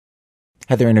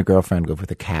Heather and her girlfriend lived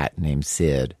with a cat named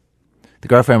Sid. The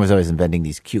girlfriend was always inventing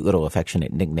these cute little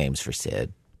affectionate nicknames for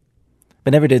Sid,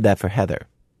 but never did that for Heather.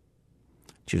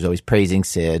 She was always praising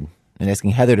Sid and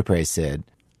asking Heather to praise Sid,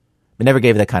 but never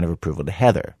gave that kind of approval to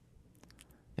Heather.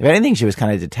 If anything, she was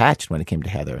kind of detached when it came to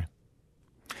Heather.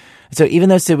 So even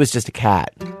though Sid was just a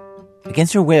cat,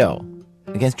 against her will,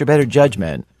 against her better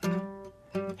judgment,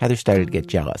 Heather started to get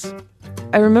jealous.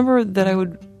 I remember that I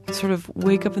would sort of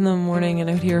wake up in the morning and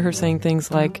I would hear her saying things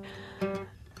like,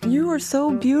 "You are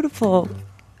so beautiful.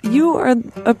 You are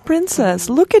a princess.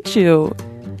 Look at you."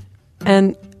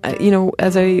 And,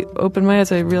 as I opened my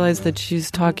eyes, I realized that she's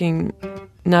talking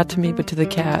not to me, but to the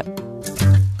cat.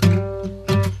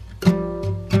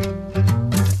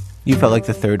 You felt like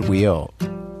the third wheel.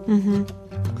 Mm-hmm.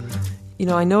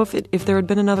 I know if there had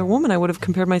been another woman, I would have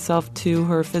compared myself to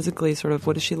her physically, sort of,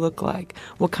 what does she look like?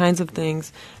 What kinds of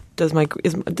things does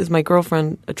my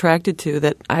girlfriend attracted to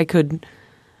that I could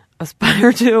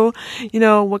aspire to?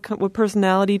 What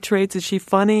personality traits? Is she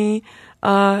funny?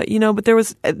 But there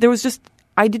was just,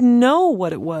 I didn't know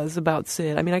what it was about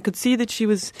Sid. I mean, I could see that she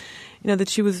was,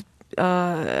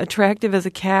 attractive as a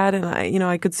cat, and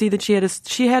I could see that she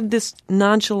had this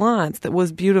nonchalance that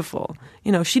was beautiful.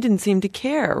 She didn't seem to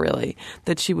care really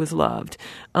that she was loved.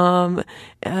 So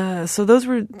those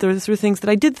were things that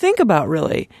I did think about,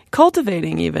 really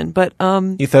cultivating even. But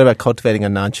you thought about cultivating a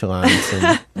nonchalance,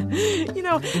 and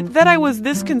that I was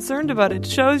this concerned about it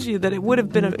shows you that it would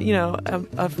have been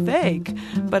a fake.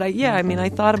 But I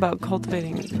thought about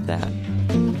cultivating that.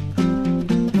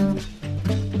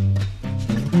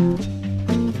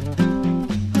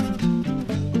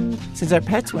 Since our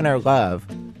pets win our love,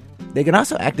 they can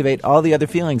also activate all the other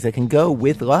feelings that can go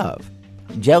with love.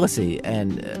 Jealousy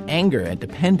and anger and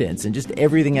dependence and just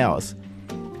everything else.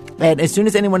 And as soon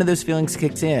as any one of those feelings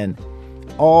kicks in,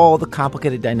 all the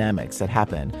complicated dynamics that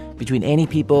happen between any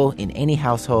people, in any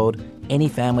household, any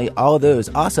family, all of those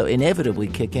also inevitably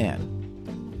kick in.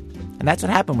 And that's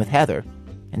what happened with Heather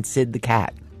and Sid the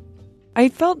cat. I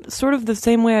felt sort of the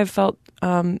same way I felt...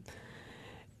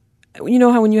 You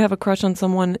know how when you have a crush on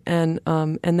someone and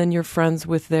then you're friends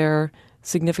with their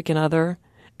significant other,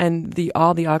 and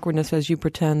all the awkwardness as you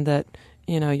pretend that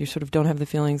you sort of don't have the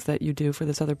feelings that you do for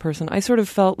this other person. I sort of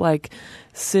felt like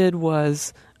Sid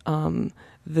was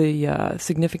the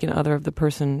significant other of the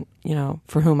person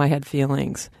for whom I had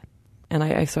feelings,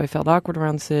 and so I felt awkward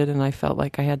around Sid, and I felt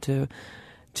like I had to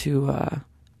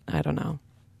I don't know.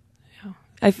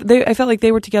 I felt like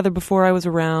they were together before I was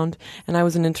around, and I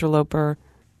was an interloper.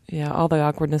 Yeah, all the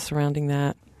awkwardness surrounding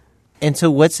that. And so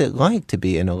what's it like to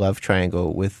be in a love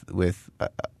triangle with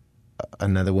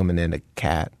another woman and a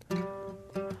cat?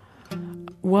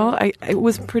 Well, it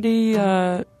was pretty,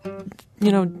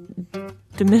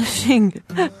 diminishing.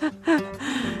 I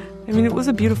mean, it was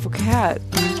a beautiful cat.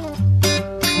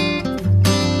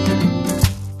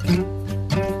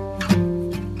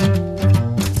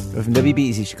 From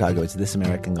WBEZ Chicago, it's This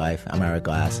American Life. I'm Ira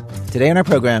Glass. Today on our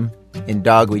program, In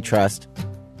Dog We Trust,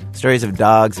 stories of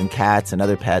dogs and cats and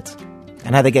other pets,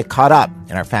 and how they get caught up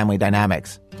in our family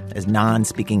dynamics as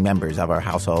non-speaking members of our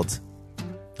households.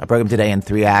 Our program today in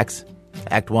 3 acts.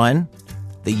 Act 1,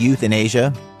 The Youth in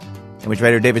Asia, in which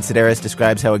writer David Sedaris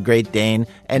describes how a Great Dane,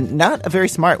 and not a very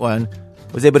smart one,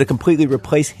 was able to completely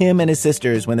replace him and his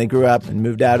sisters when they grew up and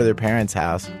moved out of their parents'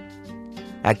 house.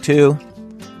 Act 2,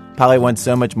 Polly wants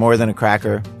so much more than a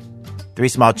cracker. 3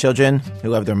 small children who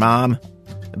love their mom,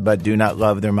 but do not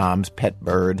love their mom's pet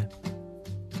bird.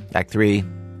 Act 3,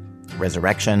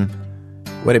 Resurrection.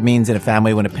 What it means in a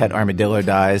family when a pet armadillo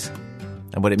dies,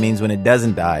 and what it means when it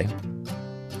doesn't die.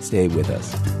 Stay with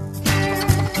us.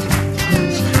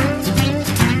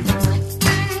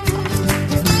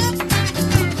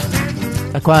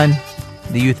 Act 1,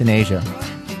 The Youth in Asia.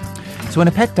 So when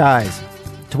a pet dies,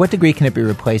 to what degree can it be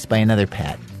replaced by another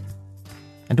pet?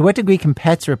 And to what degree can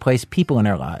pets replace people in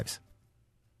our lives?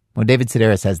 Well, David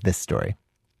Sedaris has this story.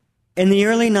 In the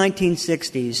early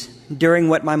 1960s, during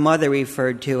what my mother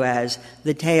referred to as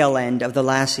the tail end of the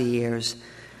Lassie years,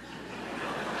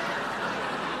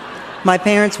 my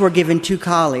parents were given 2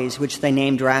 collies, which they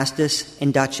named Rastus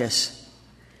and Duchess.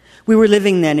 We were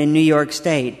living then in New York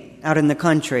State, out in the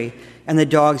country, and the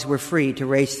dogs were free to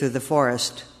race through the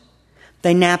forest.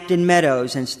 They napped in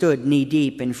meadows and stood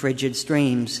knee-deep in frigid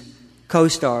streams,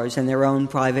 co-stars in their own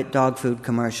private dog food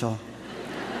commercial.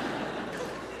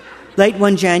 Late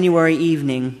one January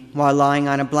evening, while lying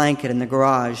on a blanket in the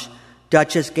garage,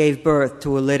 Duchess gave birth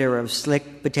to a litter of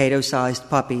slick, potato-sized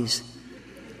puppies.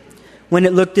 When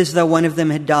it looked as though one of them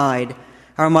had died,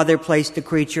 our mother placed the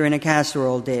creature in a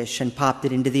casserole dish and popped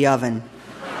it into the oven,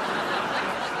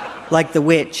 like the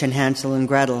witch in Hansel and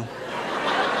Gretel.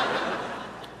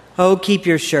 "Oh, keep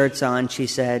your shirts on," she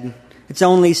said. "It's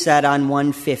only set on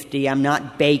 150. I'm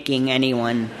not baking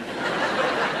anyone.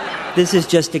 This is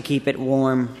just to keep it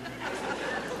warm."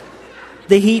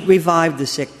 The heat revived the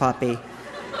sick puppy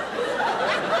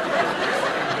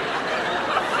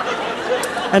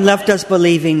and left us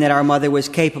believing that our mother was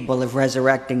capable of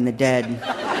resurrecting the dead.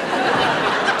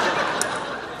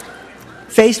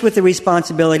 Faced with the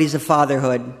responsibilities of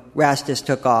fatherhood, Rastus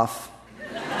took off.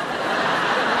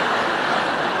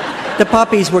 The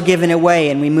puppies were given away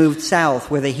and we moved south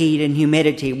where the heat and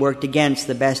humidity worked against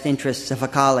the best interests of a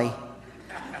collie.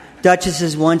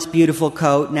 Duchess's once beautiful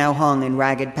coat now hung in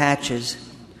ragged patches.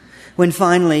 When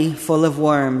finally, full of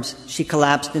worms, she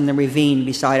collapsed in the ravine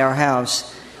beside our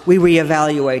house, we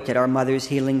reevaluated our mother's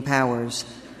healing powers.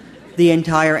 The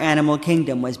entire animal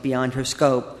kingdom was beyond her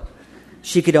scope.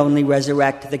 She could only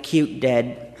resurrect the cute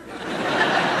dead.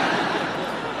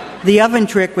 The oven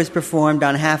trick was performed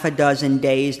on half a dozen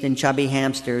dazed and chubby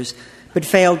hamsters, but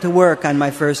failed to work on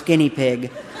my first guinea pig,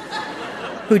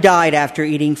 who died after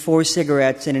eating 4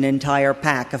 cigarettes and an entire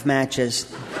pack of matches.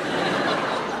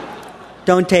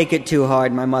 "Don't take it too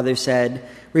hard," my mother said,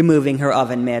 removing her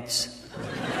oven mitts.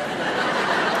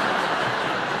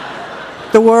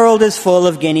 "The world is full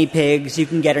of guinea pigs. You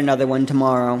can get another one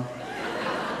tomorrow."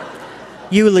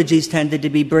 Eulogies tended to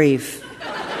be brief,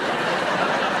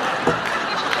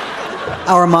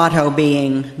 our motto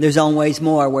being, "There's always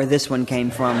more where this one came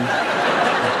from."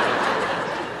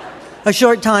 A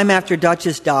short time after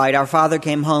Duchess died, our father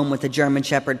came home with a German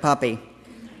Shepherd puppy.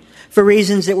 For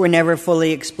reasons that were never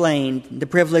fully explained, the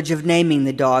privilege of naming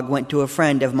the dog went to a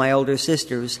friend of my older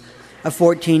sister's, a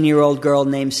 14-year-old girl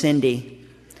named Cindy.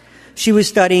 She was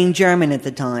studying German at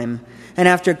the time, and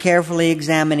after carefully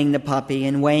examining the puppy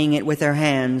and weighing it with her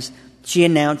hands, she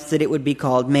announced that it would be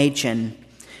called Mädchen,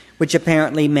 which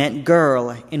apparently meant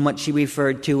girl in what she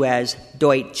referred to as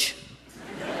Deutsch.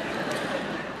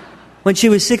 When she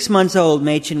was 6 months old,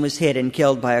 Mädchen was hit and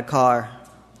killed by a car.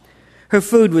 Her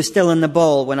food was still in the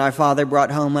bowl when our father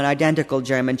brought home an identical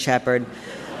German Shepherd,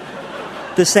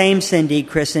 the same Cindy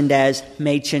christened as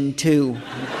Mädchen 2.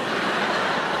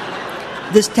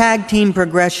 This tag team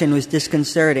progression was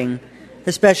disconcerting,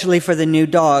 especially for the new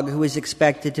dog who was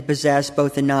expected to possess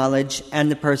both the knowledge and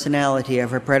the personality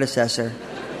of her predecessor.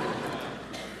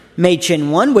 "Mädchen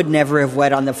 1 would never have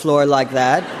wet on the floor like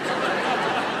that,"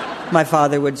 my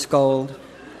father would scold,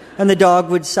 and the dog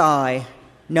would sigh,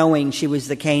 knowing she was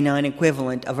the canine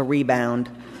equivalent of a rebound.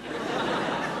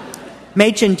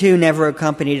 Mädchen 2 never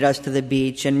accompanied us to the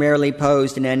beach and rarely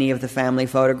posed in any of the family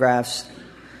photographs.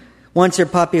 Once her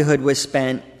puppyhood was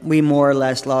spent, we more or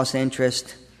less lost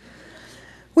interest.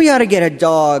 "We ought to get a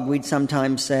dog," we'd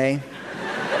sometimes say,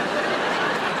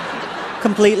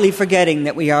 completely forgetting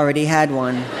that we already had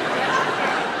one.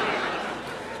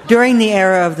 During the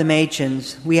era of the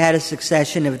Mädchens, we had a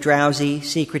succession of drowsy,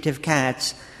 secretive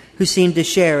cats who seemed to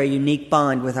share a unique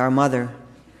bond with our mother.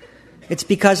 "It's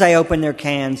because I opened their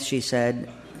cans," she said,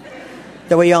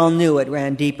 though we all knew it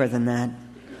ran deeper than that.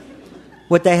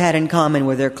 What they had in common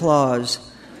were their claws.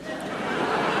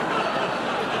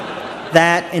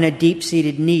 That and a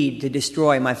deep-seated need to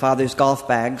destroy my father's golf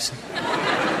bags.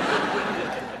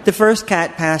 The first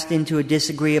cat passed into a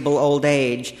disagreeable old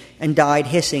age and died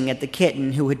hissing at the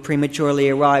kitten who had prematurely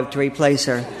arrived to replace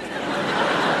her.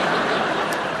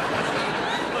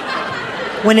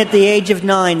 When at the age of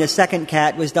 9, the second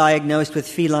cat was diagnosed with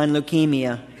feline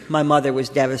leukemia, my mother was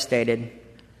devastated.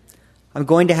 "I'm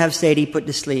going to have Sadie put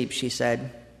to sleep," she said.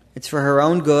 "It's for her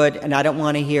own good, and I don't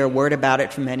want to hear a word about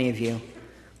it from any of you.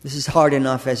 This is hard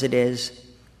enough as it is."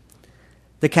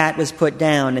 The cat was put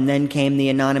down, and then came the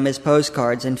anonymous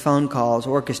postcards and phone calls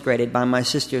orchestrated by my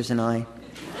sisters and I.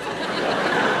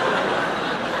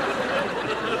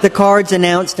 The cards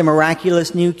announced a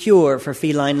miraculous new cure for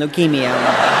feline leukemia.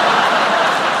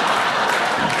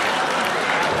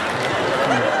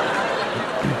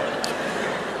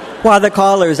 While the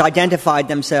callers identified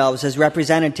themselves as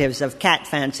representatives of Cat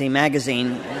Fancy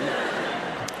magazine,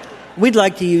 we'd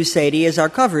like to use Sadie as our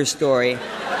cover story.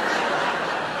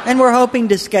 And we're hoping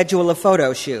to schedule a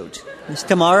photo shoot. Is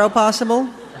tomorrow possible?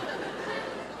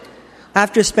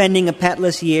 After spending a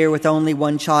petless year with only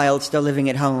one child still living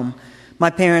at home, my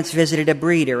parents visited a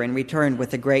breeder and returned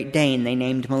with a Great Dane they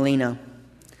named Melina.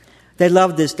 They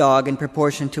loved this dog in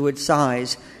proportion to its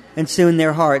size, and soon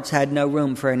their hearts had no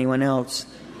room for anyone else.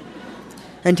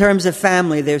 In terms of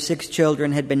family, their 6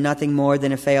 children had been nothing more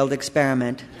than a failed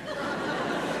experiment.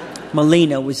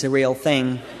 Melina was the real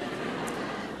thing.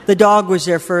 The dog was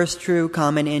their first true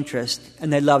common interest,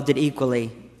 and they loved it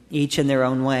equally, each in their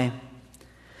own way.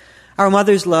 Our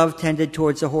mother's love tended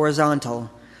towards the horizontal.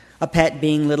 a pet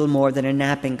being little more than a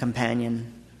napping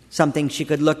companion, something she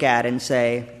could look at and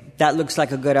say, "That looks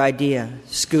like a good idea.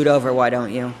 Scoot over, why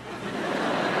don't you?"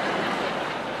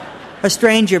 A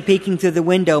stranger peeking through the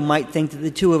window might think that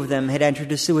the two of them had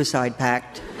entered a suicide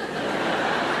pact.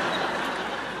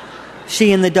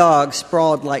 She and the dog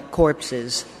sprawled like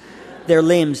corpses, their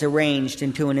limbs arranged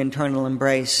into an internal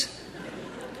embrace.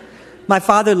 My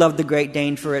father loved the Great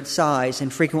Dane for its size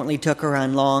and frequently took her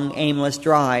on long, aimless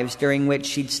drives during which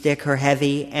she'd stick her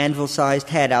heavy, anvil-sized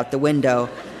head out the window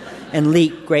and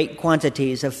leak great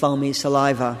quantities of foamy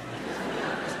saliva.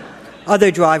 Other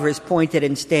drivers pointed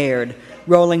and stared,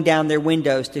 rolling down their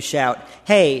windows to shout,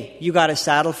 "Hey, you got a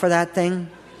saddle for that thing?"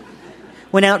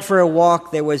 When out for a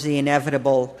walk, there was the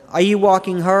inevitable, "Are you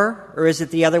walking her, or is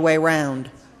it the other way round?"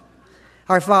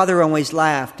 Our father always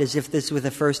laughed as if this was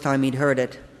the first time he'd heard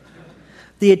it.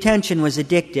 The attention was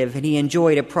addictive, and he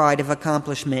enjoyed a pride of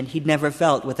accomplishment he'd never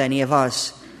felt with any of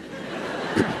us.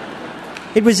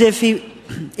 It was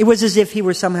as if he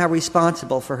were somehow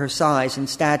responsible for her size and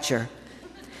stature,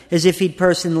 as if he'd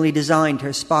personally designed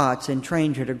her spots and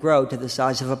trained her to grow to the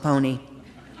size of a pony.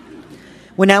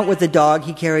 When out with the dog,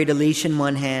 he carried a leash in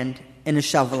one hand and a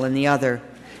shovel in the other.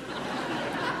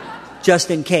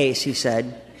 "Just in case," he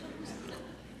said.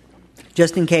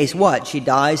 "Just in case what? She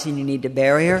dies and you need to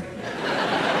bury her?"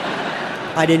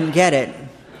 I didn't get it.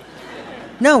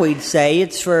 "No," he'd say,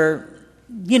 it's for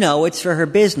her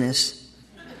business."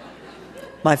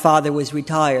 My father was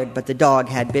retired, but the dog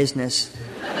had business.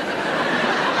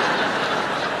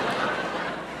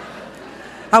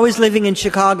 I was living in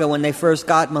Chicago when they first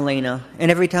got Melina,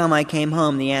 and every time I came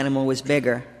home, the animal was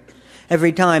bigger.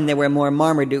 Every time there were more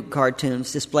Marmaduke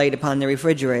cartoons displayed upon the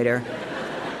refrigerator.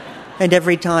 And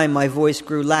every time my voice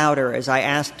grew louder as I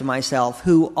asked myself,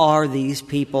 "Who are these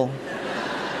people?"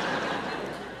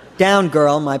 "Down,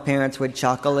 girl," my parents would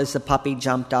chuckle as the puppy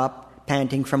jumped up,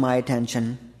 panting for my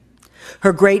attention.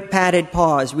 Her great padded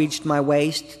paws reached my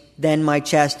waist, then my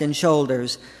chest and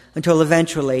shoulders, until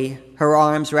eventually, her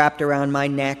arms wrapped around my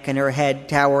neck and her head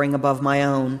towering above my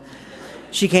own,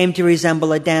 she came to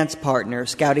resemble a dance partner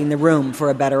scouting the room for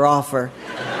a better offer.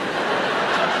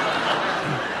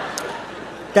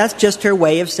 "That's just her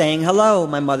way of saying hello,"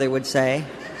 my mother would say,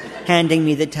 handing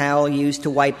me the towel used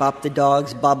to wipe up the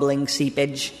dog's bubbling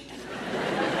seepage.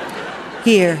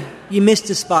 "Here, you missed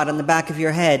a spot on the back of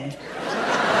your head."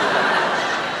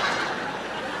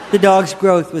 The dog's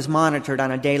growth was monitored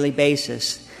on a daily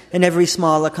basis, and every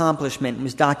small accomplishment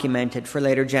was documented for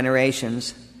later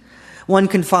generations. One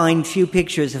can find few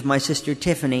pictures of my sister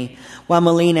Tiffany, while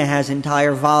Melina has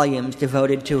entire volumes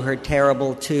devoted to her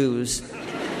terrible twos.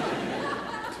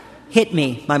 "Hit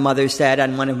me," my mother said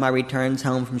on one of my returns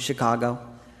home from Chicago.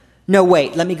 "No,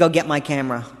 wait, let me go get my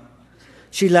camera."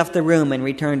 She left the room and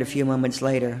returned a few moments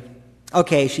later.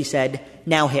 "Okay," she said,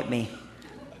 "now hit me.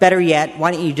 Better yet,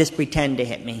 why don't you just pretend to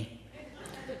hit me?"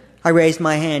 I raised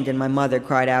my hand and my mother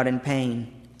cried out in pain.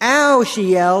 "Ow," she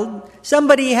yelled.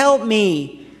 "Somebody help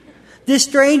me. This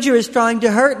stranger is trying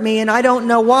to hurt me and I don't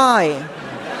know why."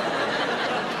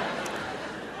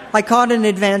 I caught an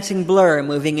advancing blur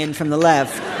moving in from the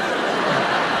left.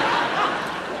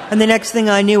 And the next thing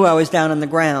I knew, I was down on the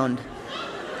ground,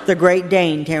 the Great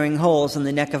Dane tearing holes in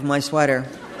the neck of my sweater.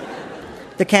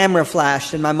 The camera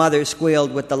flashed and my mother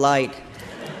squealed with delight.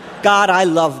 "God, I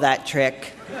love that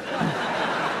trick."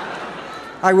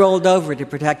 I rolled over to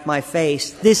protect my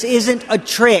face. "This isn't a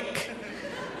trick."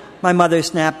 My mother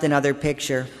snapped another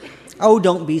picture. "Oh,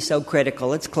 don't be so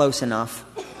critical. It's close enough."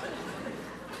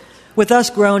 With us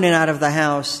grown and out of the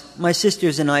house, my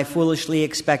sisters and I foolishly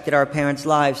expected our parents'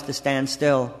 lives to stand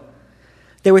still.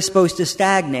 They were supposed to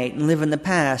stagnate and live in the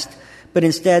past, but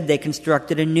instead they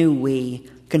constructed a new we,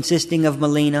 consisting of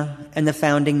Melina and the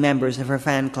founding members of her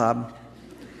fan club.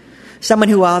 Someone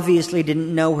who obviously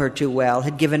didn't know her too well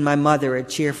had given my mother a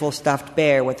cheerful stuffed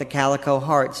bear with a calico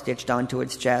heart stitched onto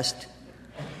its chest.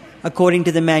 According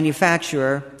to the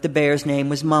manufacturer, the bear's name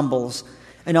was Mumbles,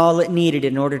 and all it needed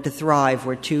in order to thrive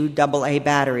were 2 AA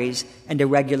batteries and a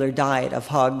regular diet of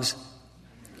hugs.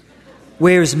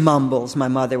 "Where's Mumbles?" my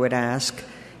mother would ask,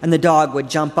 and the dog would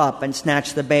jump up and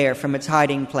snatch the bear from its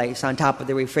hiding place on top of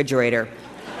the refrigerator,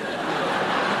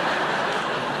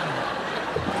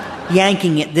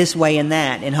 yanking it this way and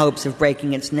that in hopes of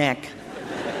breaking its neck.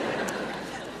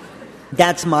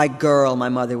 "That's my girl," my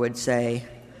mother would say.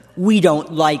 "We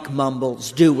don't like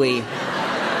Mumbles, do we?"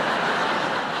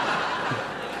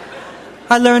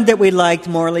 I learned that we liked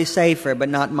Morley Safer, but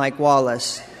not Mike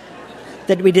Wallace.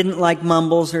 That we didn't like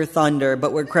Mumbles or Thunder,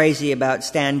 but were crazy about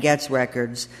Stan Getz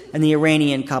records and the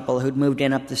Iranian couple who'd moved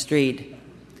in up the street.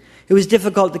 It was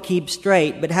difficult to keep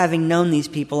straight, but having known these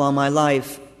people all my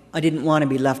life, I didn't want to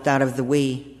be left out of the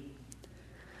we.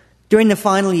 During the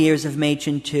final years of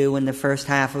Machen 2 and the first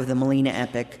half of the Melina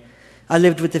epic, I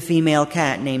lived with a female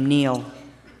cat named Neil.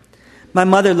 My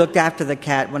mother looked after the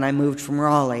cat when I moved from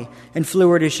Raleigh and flew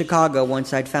her to Chicago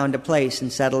once I'd found a place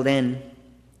and settled in.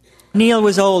 Neil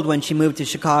was old when she moved to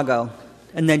Chicago,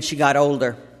 and then she got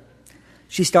older.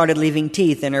 She started leaving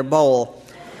teeth in her bowl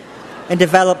and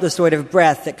developed the sort of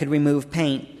breath that could remove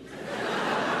paint.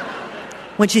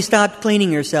 When she stopped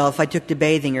cleaning herself, I took to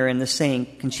bathing her in the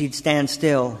sink, and she'd stand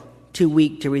still, too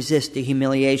weak to resist the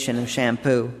humiliation of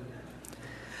shampoo.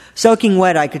 Soaking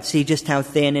wet, I could see just how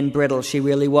thin and brittle she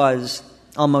really was,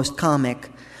 almost comic,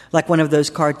 like one of those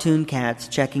cartoon cats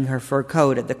checking her fur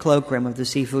coat at the cloakroom of the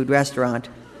seafood restaurant.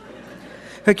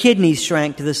 Her kidneys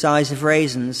shrank to the size of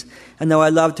raisins, and though I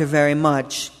loved her very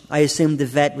much, I assumed the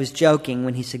vet was joking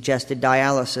when he suggested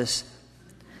dialysis.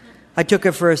 I took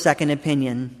her for a second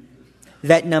opinion.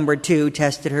 Vet number 2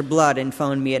 tested her blood and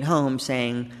phoned me at home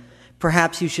saying,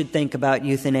 "Perhaps you should think about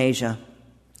euthanasia."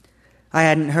 I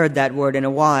hadn't heard that word in a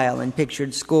while and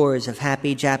pictured scores of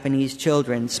happy Japanese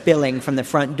children spilling from the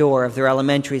front door of their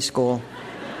elementary school.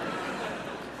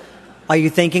 "Are you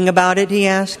thinking about it?" he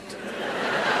asked.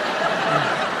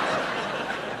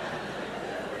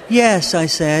 "Yes," I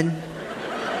said.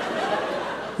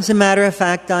 "As a matter of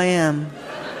fact, I am."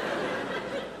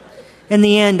 In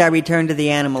the end, I returned to the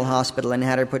animal hospital and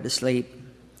had her put to sleep.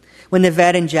 When the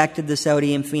vet injected the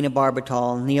sodium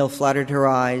phenobarbital, Neil fluttered her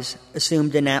eyes,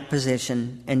 assumed a nap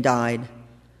position, and died.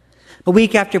 A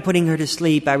week after putting her to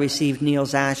sleep, I received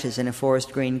Neil's ashes in a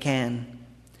forest green can.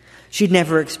 She'd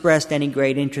never expressed any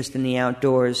great interest in the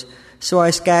outdoors, so I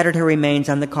scattered her remains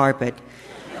on the carpet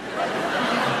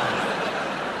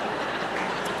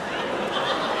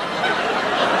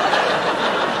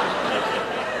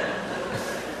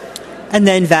and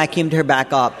then vacuumed her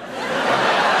back up.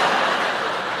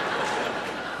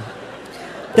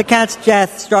 The cat's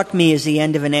death struck me as the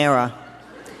end of an era.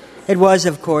 It was,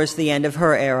 of course, the end of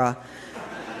her era.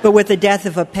 But with the death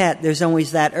of a pet, there's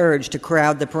always that urge to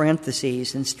crowd the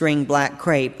parentheses and string black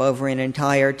crepe over an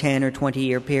entire 10 or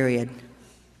 20-year period.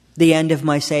 The end of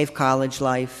my safe college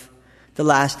life, the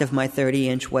last of my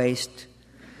 30-inch waist,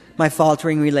 my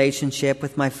faltering relationship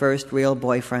with my first real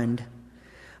boyfriend.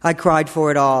 I cried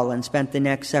for it all and spent the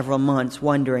next several months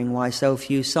wondering why so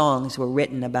few songs were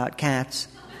written about cats.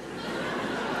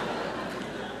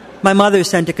 My mother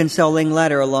sent a consoling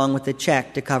letter along with a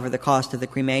check to cover the cost of the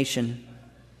cremation.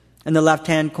 In the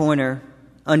left-hand corner,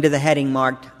 under the heading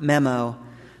marked Memo,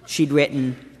 she'd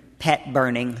written, "Pet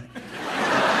burning."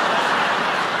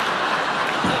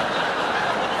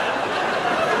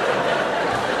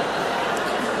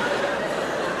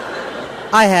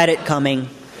 I had it coming.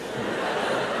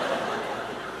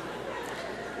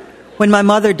 When my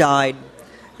mother died,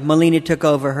 Melina took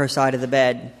over her side of the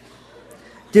bed.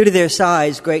 Due to their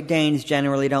size, Great Danes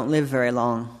generally don't live very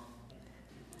long.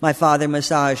 My father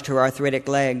massaged her arthritic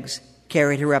legs,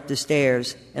 carried her up the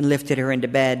stairs, and lifted her into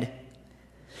bed.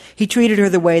 He treated her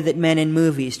the way that men in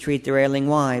movies treat their ailing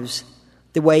wives,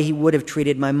 the way he would have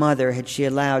treated my mother had she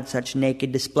allowed such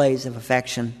naked displays of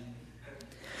affection.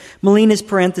 Melina's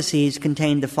parentheses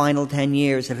contained the final 10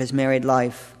 years of his married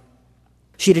life.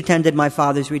 She'd attended my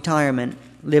father's retirement,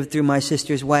 lived through my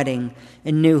sister's wedding,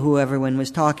 and knew who everyone was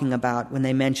talking about when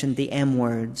they mentioned the M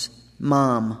words,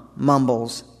 Mom,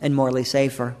 Mumbles, and Morley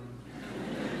Safer.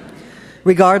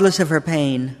 Regardless of her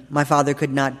pain, my father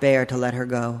could not bear to let her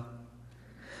go.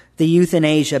 The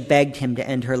euthanasia begged him to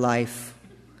end her life.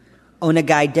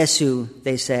 "Onegai desu,"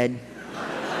 they said.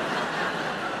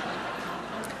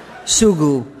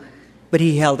 "Sugu," but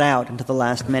he held out until the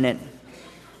last minute.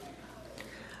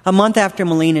 A month after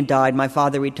Melina died, my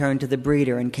father returned to the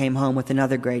breeder and came home with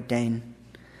another Great Dane.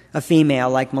 A female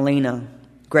like Melina,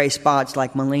 gray spots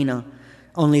like Melina,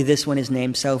 only this one is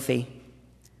named Sophie.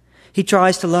 He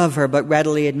tries to love her, but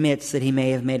readily admits that he may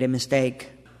have made a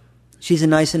mistake. She's a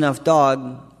nice enough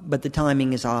dog, but the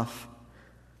timing is off.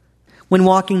 When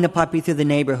walking the puppy through the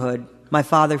neighborhood, my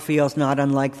father feels not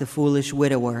unlike the foolish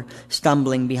widower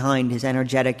stumbling behind his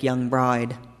energetic young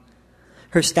bride.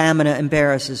 Her stamina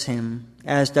embarrasses him,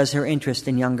 as does her interest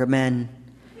in younger men.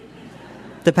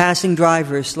 The passing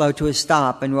drivers slow to a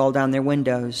stop and roll down their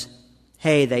windows.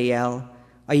 "Hey," they yell,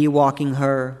 "are you walking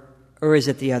her, or is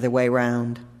it the other way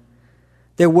round?"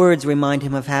 Their words remind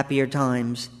him of happier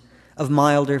times, of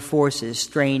milder forces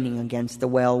straining against the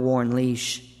well-worn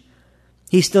leash.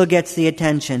 He still gets the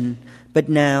attention, but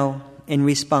now, in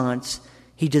response,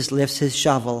 he just lifts his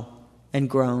shovel and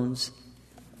groans.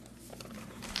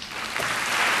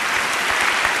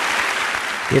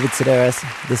 David Sedaris,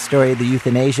 the story of the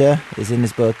euthanasia is in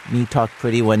his book, Me Talk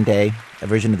Pretty One Day. A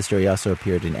version of the story also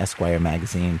appeared in Esquire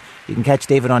magazine. You can catch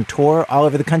David on tour all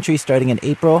over the country starting in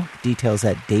April. Details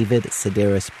at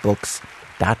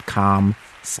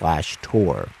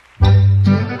davidsedarisbooks.com/tour.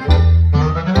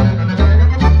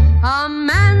 A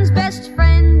man's best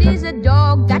friend is a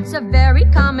dog. That's a very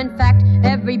common fact.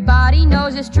 Everybody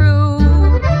knows it's true.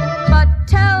 But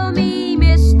tell me,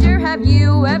 mister, have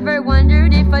you ever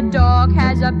wondered if a dog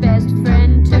has a best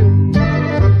friend too?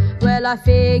 Well, I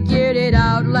figured it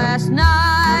out last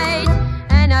night,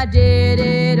 and I did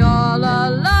it all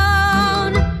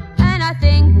alone, and I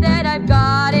think that I've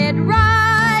got it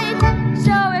right.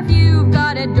 So if you've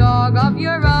got a dog of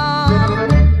your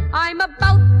own, I'm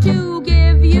about to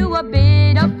give you a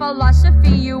bit of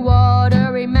philosophy you ought to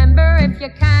remember if you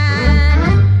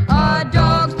can. A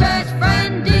dog's best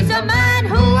friend is a man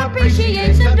who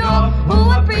appreciates a dog,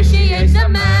 who appreciates a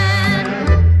man.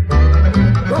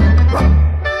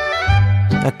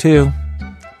 That too,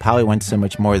 Polly wants so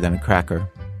much more than a cracker.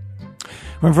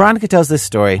 When Veronica tells this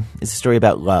story, it's a story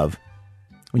about love.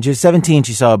 When she was 17,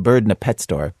 she saw a bird in a pet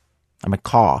store, a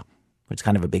macaw, which is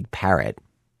kind of a big parrot,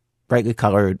 brightly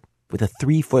colored, with a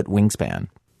 3-foot wingspan.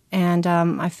 And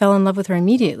I fell in love with her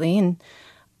immediately. And,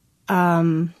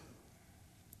 I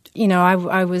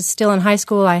was still in high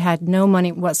school. I had no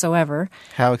money whatsoever.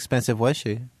 How expensive was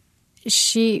she?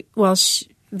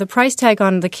 The price tag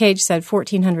on the cage said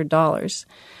 $1,400,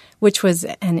 which was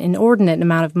an inordinate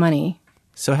amount of money.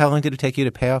 So how long did it take you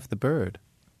to pay off the bird?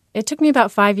 It took me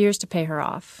about 5 years to pay her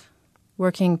off,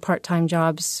 working part-time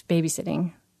jobs,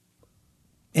 babysitting.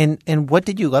 And what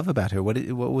did you love about her?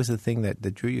 What was the thing that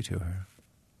drew you to her?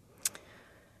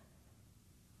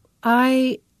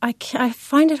 I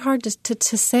find it hard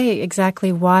to say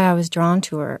exactly why I was drawn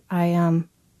to her.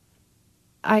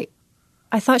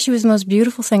 I thought she was the most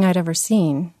beautiful thing I'd ever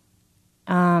seen.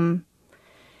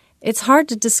 It's hard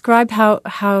to describe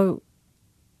how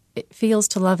it feels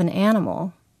to love an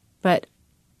animal, but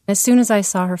as soon as I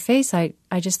saw her face, I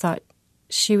just thought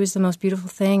she was the most beautiful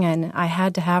thing, and I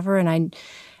had to have her, and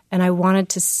I wanted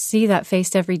to see that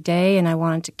face every day, and I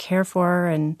wanted to care for her,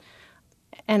 and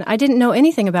I didn't know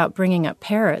anything about bringing up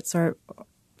parrots or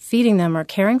feeding them or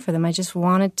caring for them. I just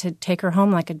wanted to take her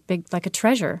home like a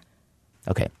treasure.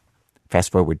 Okay,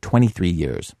 fast forward 23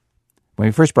 years. When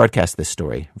we first broadcast this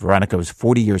story, Veronica was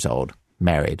 40 years old,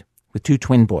 married, with 2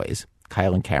 twin boys,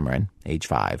 Kyle and Cameron, age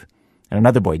 5, and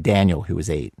another boy, Daniel, who was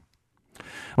 8.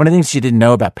 One of the things she didn't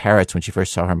know about parrots when she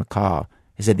first saw her macaw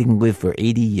is that they can live for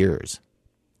 80 years.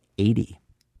 80.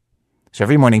 So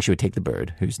every morning she would take the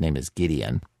bird, whose name is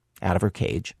Gideon, out of her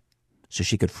cage so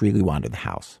she could freely wander the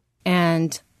house.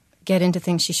 And get into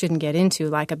things she shouldn't get into,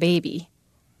 like a baby.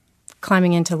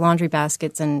 Climbing into laundry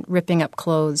baskets and ripping up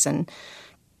clothes and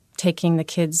taking the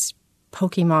kids'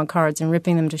 Pokemon cards and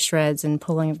ripping them to shreds and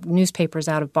pulling newspapers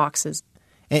out of boxes.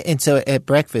 And so at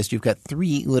breakfast, you've got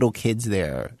 3 little kids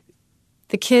there.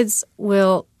 The kids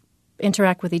will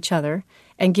interact with each other,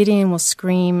 and Gideon will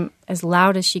scream as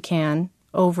loud as she can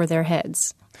over their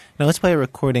heads. Now let's play a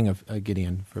recording of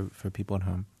Gideon for people at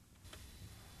home.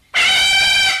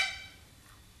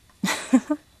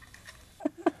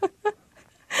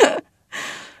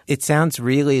 It sounds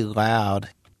really loud.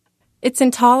 It's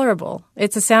intolerable.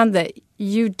 It's a sound that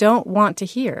you don't want to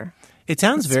hear. It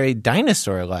sounds very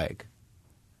dinosaur-like.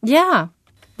 Yeah.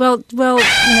 Well,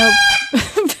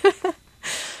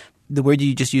 The word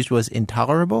you just used was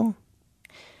intolerable?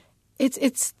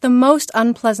 It's the most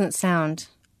unpleasant sound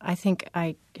I think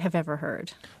I have ever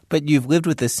heard. But you've lived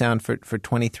with this sound for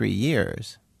 23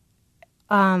 years.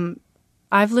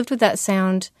 I've lived with that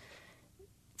sound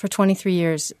for 23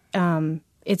 years.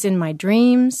 It's in my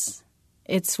dreams.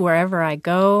 It's wherever I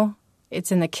go.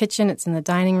 It's in the kitchen. It's in the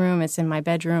dining room. It's in my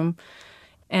bedroom.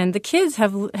 And the kids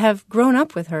have grown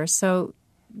up with her, so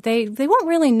they won't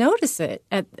really notice it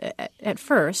at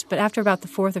first. But after about the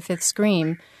 4th or 5th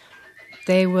scream,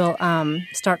 they will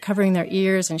start covering their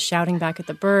ears and shouting back at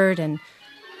the bird. And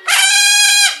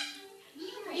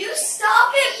you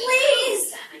stop it,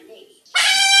 please!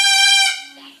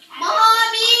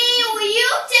 Mommy, will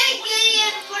you take me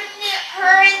and put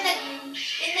her in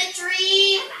the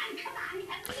tree?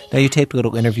 Now you taped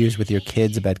little interviews with your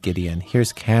kids about Gideon.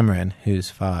 Here's Cameron, who's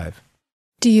 5.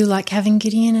 do you like having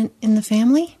Gideon in the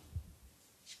family?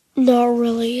 Not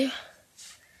really.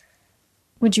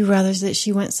 Would you rather that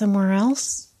she went somewhere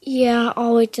else? Yeah, I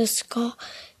would just go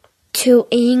to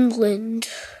England.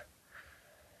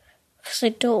 Because I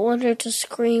don't want her to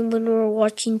scream when we're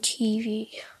watching TV.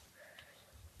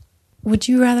 Would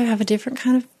you rather have a different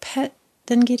kind of pet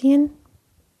than Gideon?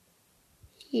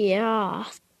 Yeah.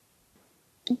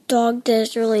 The dog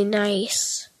is really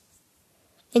nice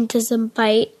and doesn't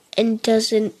bite and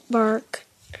doesn't bark.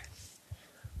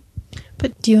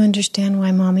 But do you understand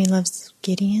why Mommy loves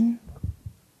Gideon?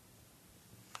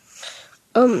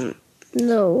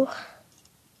 No.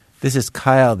 This is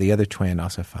Kyle, the other twin,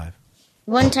 also 5.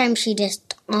 One time she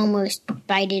just almost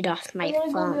bited off my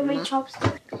thumb.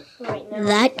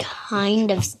 That kind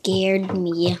of scared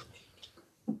me.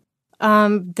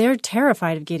 They're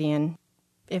terrified of Gideon.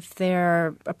 If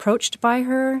they're approached by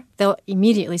her, they'll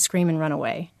immediately scream and run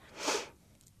away.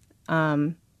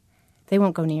 They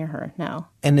won't go near her, no.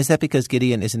 And is that because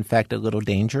Gideon is in fact a little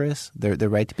dangerous? They're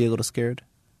right to be a little scared?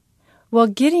 Well,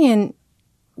 Gideon's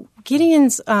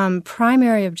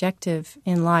primary objective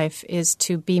in life is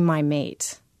to be my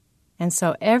mate. And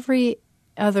so every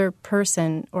other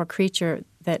person or creature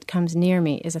that comes near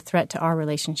me is a threat to our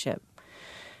relationship.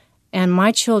 And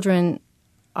my children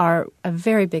are a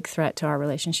very big threat to our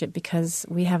relationship because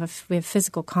we have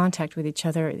physical contact with each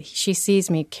other. She sees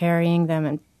me carrying them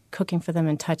and cooking for them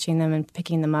and touching them and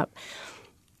picking them up.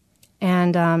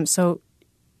 And so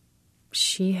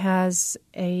she has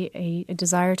a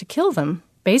desire to kill them,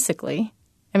 basically.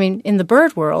 I mean, in the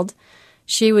bird world,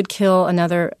 she would kill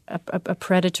a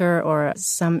predator or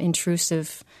some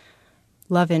intrusive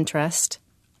love interest.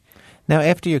 Now,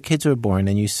 after your kids were born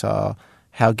and you saw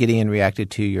how Gideon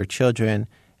reacted to your children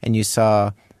and you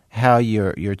saw how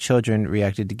your children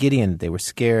reacted to Gideon, they were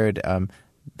scared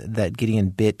that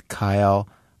Gideon bit Kyle.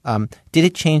 Did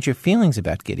it change your feelings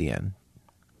about Gideon?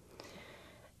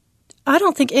 I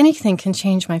don't think anything can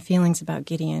change my feelings about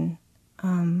Gideon.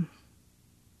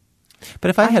 But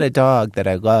if I had a dog that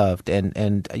I loved and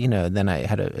then I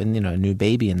had a new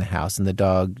baby in the house and the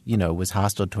dog, was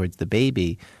hostile towards the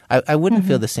baby, I wouldn't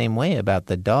feel the same way about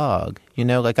the dog.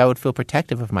 Like I would feel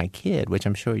protective of my kid, which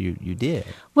I'm sure you did.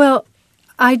 Well,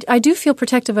 I do feel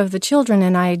protective of the children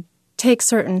and I take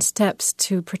certain steps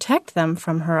to protect them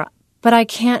from her. But I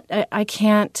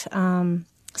can't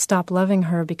stop loving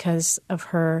her because of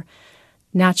her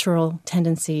natural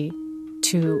tendency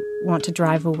to want to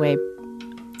drive away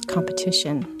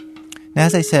competition. Now,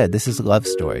 as I said, this is a love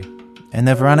story. And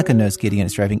though Veronica knows Gideon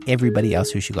is driving everybody else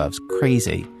who she loves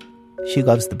crazy, she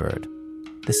loves the bird.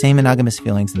 The same monogamous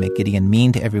feelings that make Gideon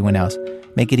mean to everyone else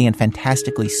make Gideon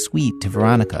fantastically sweet to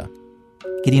Veronica.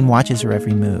 Gideon watches her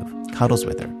every move, cuddles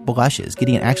with her, blushes.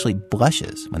 Gideon actually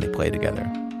blushes when they play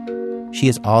together. She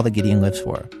is all that Gideon lives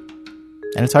for.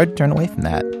 And it's hard to turn away from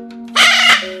that.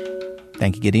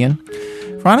 Thank you, Gideon.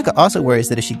 Veronica also worries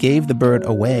that if she gave the bird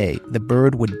away, the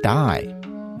bird would die.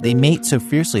 They mate so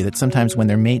fiercely that sometimes when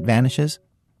their mate vanishes,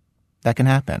 that can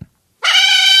happen.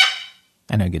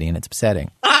 I know, Gideon, it's upsetting.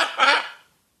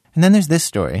 And then there's this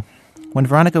story. When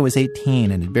Veronica was 18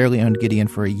 and had barely owned Gideon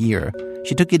for a year,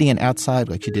 she took Gideon outside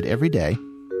like she did every day,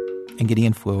 and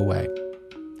Gideon flew away.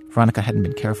 Veronica hadn't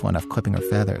been careful enough clipping her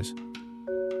feathers.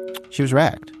 She was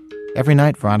wrecked. Every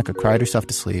night, Veronica cried herself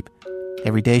to sleep.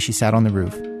 Every day, she sat on the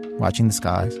roof, watching the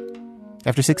skies.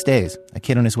 After 6 days, a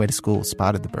kid on his way to school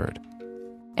spotted the bird.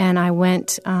 And I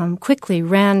went quickly,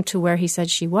 ran to where he said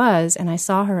she was, and I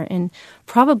saw her in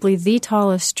probably the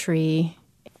tallest tree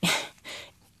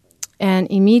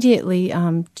and immediately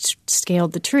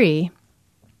scaled the tree,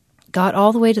 got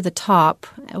all the way to the top,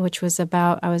 which was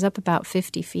I was up about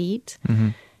 50 feet. Mm-hmm.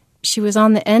 She was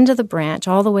on the end of the branch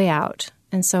all the way out.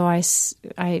 And so I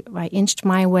inched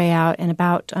my way out, and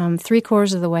about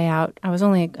 3/4 of the way out, I was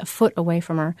only a foot away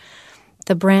from her,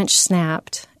 the branch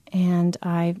snapped, and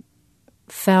I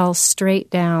fell straight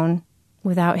down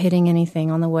without hitting anything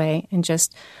on the way and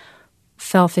just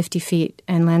fell 50 feet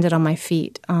and landed on my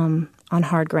feet on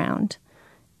hard ground.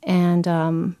 And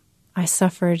I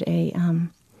suffered a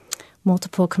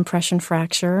multiple compression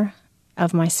fracture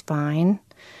of my spine,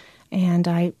 and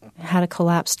I had a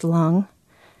collapsed lung.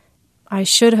 I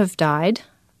should have died,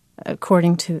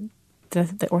 according to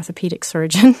the orthopedic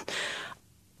surgeon.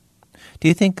 Do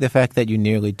you think the fact that you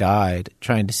nearly died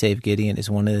trying to save Gideon is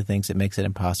one of the things that makes it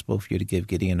impossible for you to give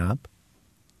Gideon up?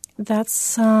 That's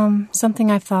something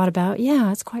I've thought about.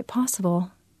 Yeah, it's quite possible.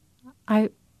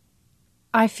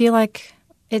 I feel like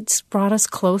it's brought us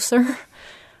closer.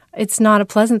 It's not a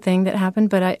pleasant thing that happened,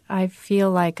 but I feel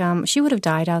like she would have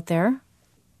died out there.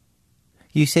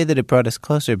 You say that it brought us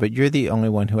closer, but you're the only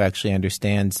one who actually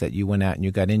understands that you went out and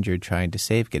you got injured trying to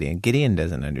save Gideon. Gideon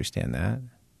doesn't understand that.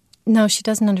 No, she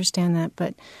doesn't understand that,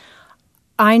 but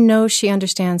I know she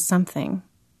understands something.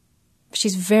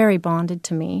 She's very bonded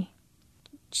to me.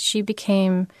 She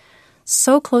became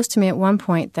so close to me at one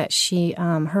point that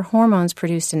her hormones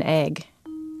produced an egg,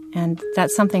 and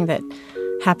that's something that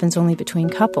happens only between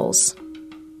couples.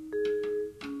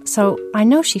 So I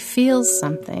know she feels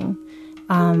something.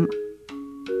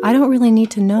 I don't really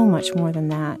need to know much more than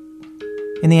that.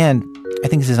 In the end, I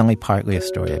think this is only partly a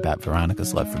story about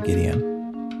Veronica's love for Gideon.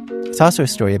 It's also a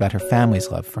story about her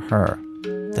family's love for her,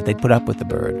 that they'd put up with the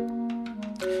bird.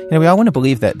 We all want to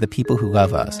believe that the people who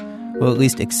love us will at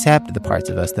least accept the parts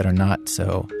of us that are not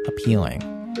so appealing.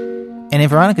 And in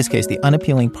Veronica's case, the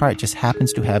unappealing part just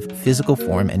happens to have physical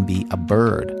form and be a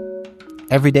bird.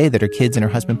 Every day that her kids and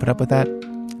her husband put up with that,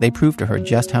 they prove to her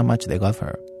just how much they love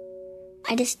her.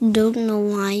 I just don't know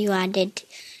why you added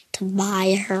to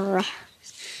buy her.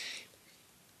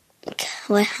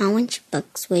 How much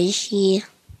bucks was she?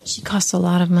 She costs a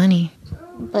lot of money.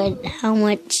 But how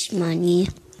much money?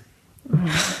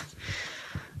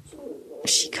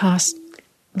 She cost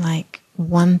like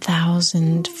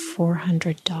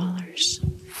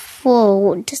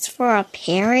 $1,400. Just for a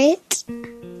parrot?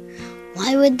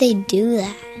 Why would they do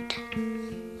that?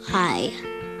 Why?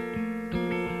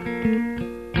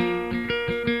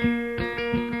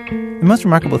 The most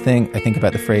remarkable thing, I think,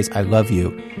 about the phrase, I love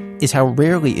you, is how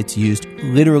rarely it's used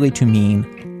literally to mean,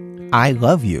 I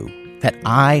love you, that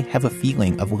I have a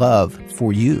feeling of love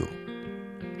for you.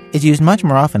 It's used much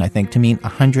more often, I think, to mean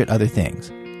 100 other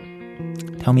things.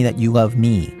 Tell me that you love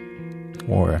me.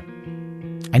 Or,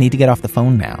 I need to get off the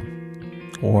phone now.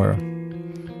 Or,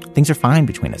 things are fine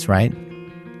between us, right?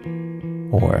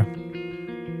 Or,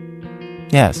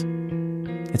 yes,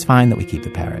 it's fine that we keep the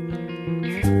parrot.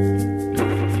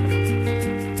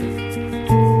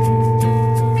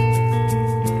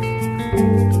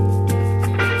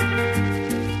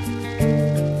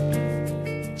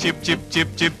 Chip, chip, chip,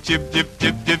 chip, chip, chip,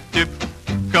 chip, chip, chip.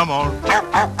 Come on.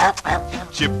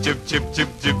 Chip, chip, chip, chip,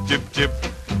 chip, chip, chip.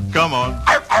 Come on.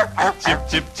 Chip,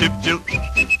 chip, chip, chip.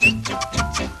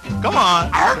 Come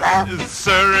on.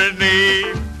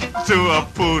 Serenade to a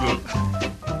poodle.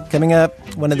 Coming up,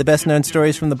 one of the best-known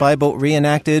stories from the Bible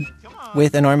reenacted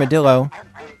with an armadillo.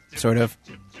 Sort of.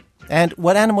 And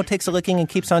what animal takes a licking and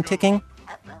keeps on ticking?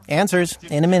 Answers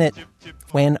in a minute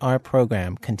when our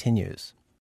program continues.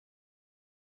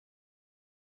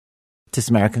 This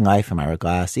American Life. I'm Ira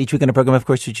Glass. Each week in the program, of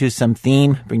course, we choose some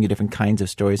theme, bring you different kinds of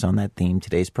stories on that theme.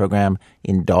 Today's program,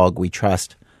 In Dog We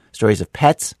Trust, stories of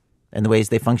pets and the ways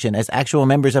they function as actual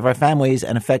members of our families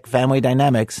and affect family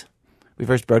dynamics. We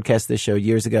first broadcast this show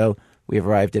years ago. We have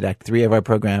arrived at Act 3 of our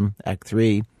program, Act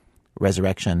 3,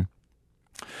 Resurrection.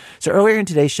 So earlier in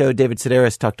today's show, David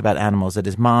Sedaris talked about animals that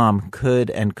his mom could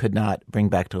and could not bring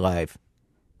back to life.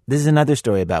 This is another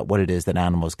story about what it is that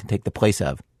animals can take the place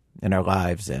of in our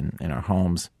lives and in our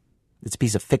homes. It's a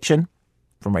piece of fiction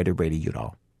from writer Brady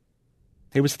Udall.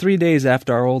 It was 3 days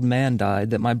after our old man died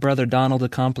that my brother Donald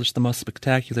accomplished the most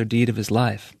spectacular deed of his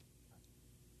life.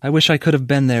 I wish I could have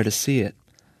been there to see it.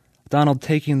 Donald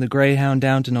taking the Greyhound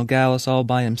down to Nogales all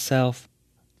by himself,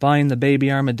 buying the baby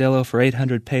armadillo for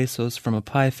 800 pesos from a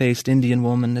pie-faced Indian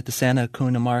woman at the Santa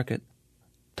Acuna market,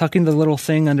 tucking the little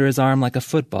thing under his arm like a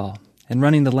football, and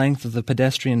running the length of the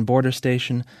pedestrian border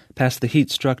station past the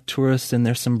heat-struck tourists in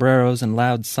their sombreros and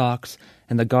loud socks,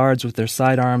 and the guards with their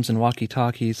sidearms and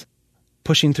walkie-talkies,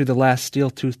 pushing through the last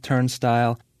steel-toothed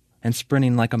turnstile and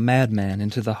sprinting like a madman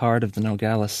into the heart of the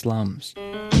Nogales slums.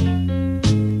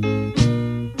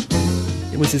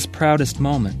 It was his proudest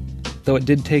moment, though it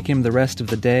did take him the rest of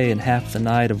the day and half the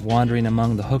night of wandering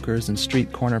among the hookers and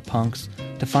street corner punks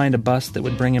to find a bus that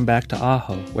would bring him back to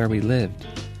Ajo, where we lived.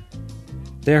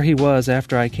 There he was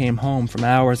after I came home from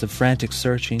hours of frantic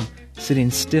searching,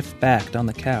 sitting stiff-backed on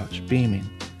the couch, beaming.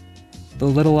 The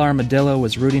little armadillo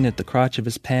was rooting at the crotch of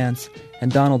his pants,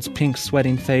 and Donald's pink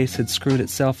sweating face had screwed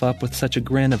itself up with such a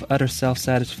grin of utter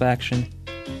self-satisfaction.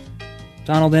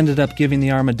 Donald ended up giving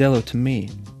the armadillo to me.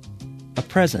 A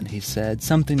present, he said,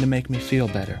 something to make me feel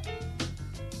better.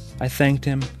 I thanked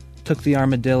him, took the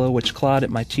armadillo, which clawed at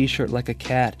my t-shirt like a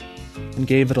cat, and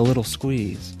gave it a little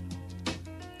squeeze.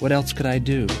 What else could I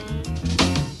do?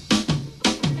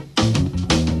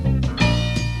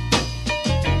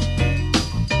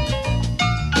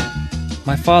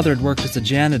 My father had worked as a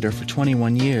janitor for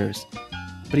 21 years,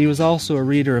 but he was also a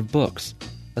reader of books,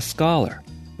 a scholar,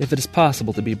 if it is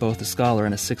possible to be both a scholar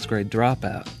and a sixth-grade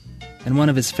dropout, and one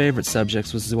of his favorite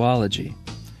subjects was zoology.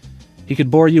 He could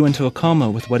bore you into a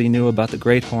coma with what he knew about the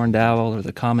great horned owl or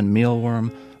the common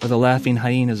mealworm or the laughing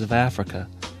hyenas of Africa.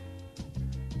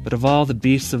 But of all the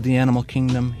beasts of the animal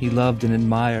kingdom, he loved and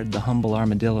admired the humble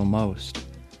armadillo most.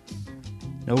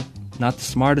 Nope, not the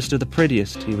smartest or the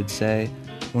prettiest, he would say,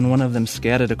 when one of them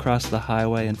scadded across the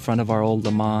highway in front of our old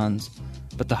Le Mans,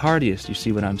 but the hardiest, you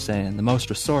see what I'm saying, the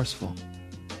most resourceful.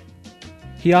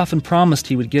 He often promised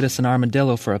he would get us an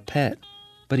armadillo for a pet,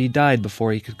 but he died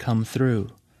before he could come through,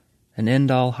 an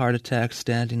end-all heart attack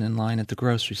standing in line at the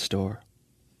grocery store.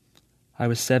 I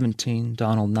was 17,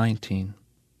 Donald 19.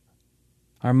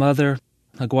 Our mother,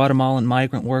 a Guatemalan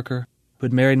migrant worker who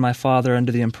had married my father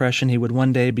under the impression he would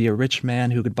one day be a rich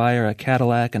man who could buy her a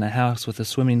Cadillac and a house with a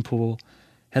swimming pool,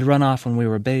 had run off when we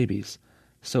were babies,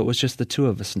 so it was just the two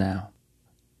of us now.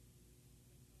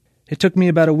 It took me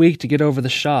about a week to get over the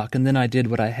shock, and then I did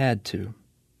what I had to.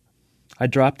 I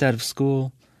dropped out of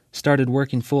school, started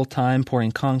working full-time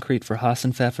pouring concrete for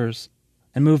Hassenpfeffers,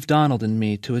 and moved Donald and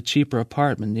me to a cheaper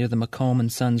apartment near the McComb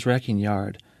 & Sons wrecking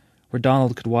yard, where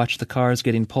Donald could watch the cars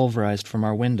getting pulverized from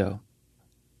our window.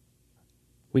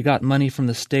 We got money from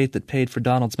the state that paid for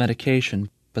Donald's medication,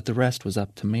 but the rest was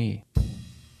up to me.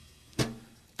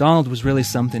 Donald was really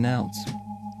something else.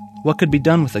 What could be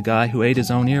done with a guy who ate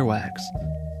his own earwax,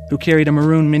 who carried a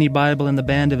maroon mini-Bible in the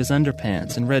band of his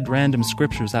underpants and read random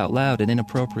scriptures out loud at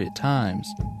inappropriate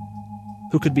times,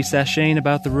 who could be sashaying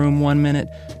about the room one minute,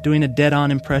 doing a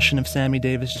dead-on impression of Sammy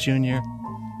Davis Jr.,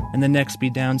 and the next be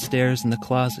downstairs in the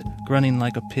closet, grunting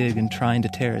like a pig and trying to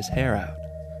tear his hair out.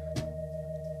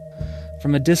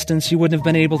 From a distance, you wouldn't have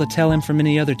been able to tell him from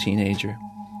any other teenager.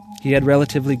 He had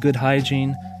relatively good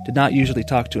hygiene, did not usually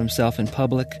talk to himself in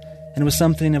public, and was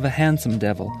something of a handsome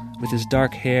devil, with his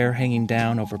dark hair hanging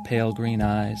down over pale green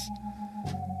eyes.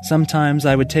 Sometimes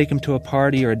I would take him to a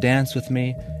party or a dance with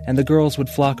me, and the girls would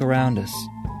flock around us.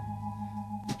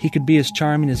 He could be as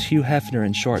charming as Hugh Hefner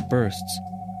in short bursts,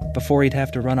 before he'd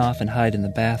have to run off and hide in the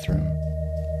bathroom.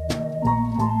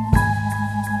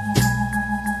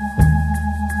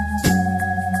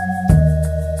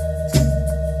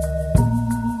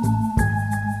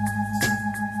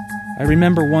 I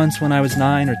remember once when I was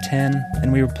 9 or 10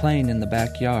 and we were playing in the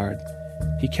backyard.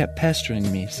 He kept pestering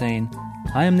me, saying,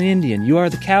 "I am the Indian, you are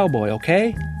the cowboy,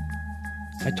 okay?"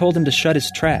 I told him to shut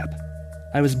his trap.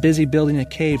 I was busy building a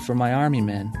cave for my army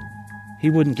men. He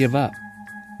wouldn't give up.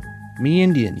 "Me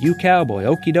Indian, you cowboy,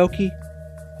 okie dokie?"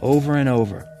 Over and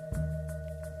over.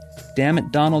 "Damn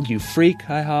it, Donald, you freak,"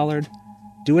 I hollered.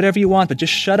 "Do whatever you want, but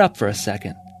just shut up for a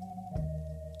second."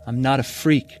 "I'm not a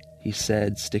freak," he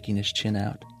said, sticking his chin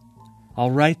out.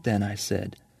 "All right, then," I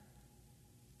said.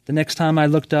 The next time I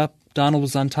looked up, Donald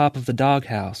was on top of the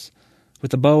doghouse,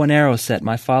 with a bow and arrow set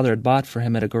my father had bought for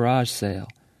him at a garage sale.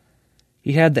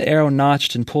 He had the arrow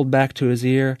notched and pulled back to his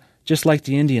ear, just like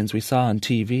the Indians we saw on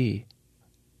TV.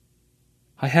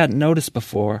 I hadn't noticed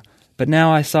before, but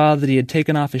now I saw that he had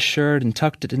taken off his shirt and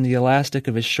tucked it in the elastic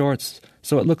of his shorts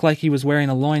so it looked like he was wearing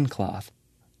a loincloth,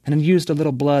 and had used a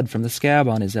little blood from the scab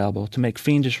on his elbow to make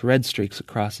fiendish red streaks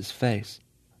across his face.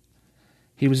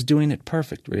 He was doing it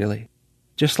perfect, really,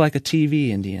 just like a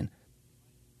TV Indian.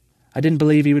 I didn't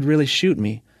believe he would really shoot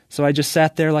me, so I just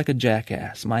sat there like a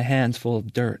jackass, my hands full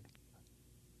of dirt.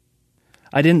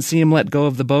 I didn't see him let go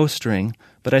of the bowstring,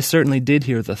 but I certainly did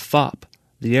hear the thop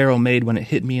the arrow made when it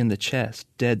hit me in the chest,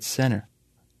 dead center.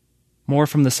 More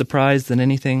from the surprise than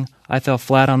anything, I fell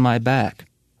flat on my back.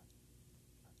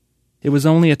 It was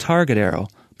only a target arrow,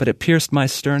 but it pierced my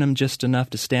sternum just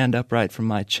enough to stand upright from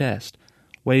my chest,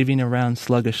 waving around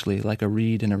sluggishly like a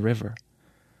reed in a river.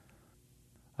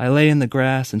 I lay in the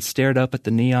grass and stared up at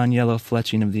the neon yellow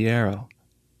fletching of the arrow.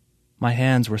 My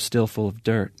hands were still full of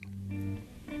dirt.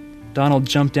 Donald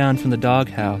jumped down from the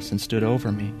doghouse and stood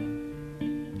over me.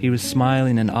 He was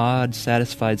smiling an odd,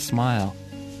 satisfied smile,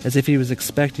 as if he was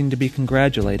expecting to be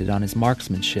congratulated on his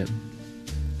marksmanship.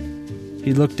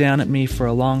 He looked down at me for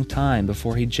a long time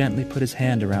before he gently put his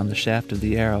hand around the shaft of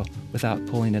the arrow without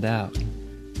pulling it out.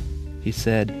 He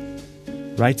said,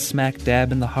 "Right smack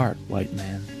dab in the heart, white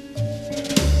man."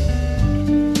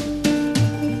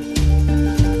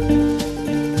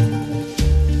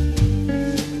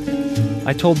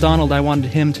 I told Donald I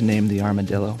wanted him to name the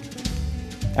armadillo.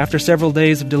 After several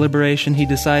days of deliberation, he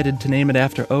decided to name it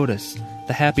after Otis,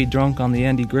 the happy drunk on the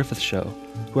Andy Griffith Show,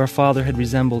 who our father had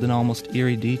resembled in almost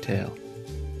eerie detail.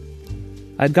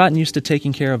 I'd gotten used to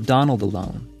taking care of Donald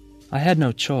alone. I had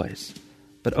no choice.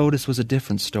 But Otis was a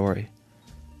different story.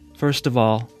 First of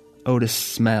all, Otis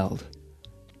smelled.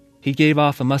 He gave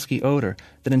off a musky odor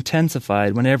that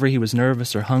intensified whenever he was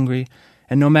nervous or hungry,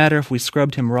 and no matter if we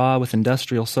scrubbed him raw with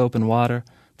industrial soap and water,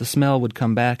 the smell would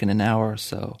come back in an hour or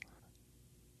so.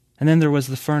 And then there was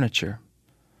the furniture.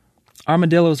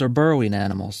 Armadillos are burrowing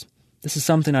animals. This is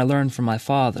something I learned from my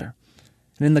father.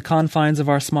 And in the confines of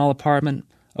our small apartment,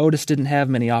 Otis didn't have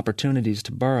many opportunities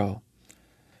to burrow.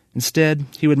 Instead,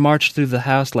 he would march through the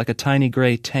house like a tiny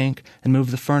gray tank and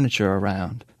move the furniture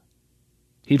around.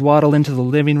 He'd waddle into the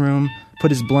living room,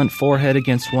 put his blunt forehead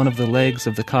against one of the legs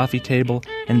of the coffee table,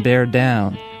 and bear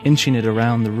down, inching it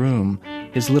around the room,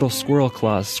 his little squirrel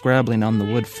claws scrabbling on the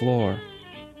wood floor.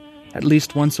 At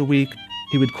least once a week,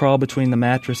 he would crawl between the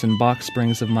mattress and box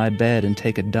springs of my bed and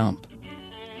take a dump.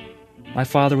 My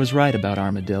father was right about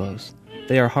armadillos.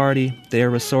 They are hardy, they are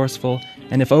resourceful,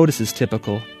 and if Otis is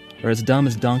typical, are as dumb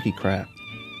as donkey crap.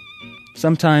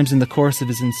 Sometimes in the course of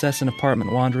his incessant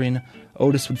apartment wandering,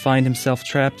 Otis would find himself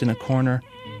trapped in a corner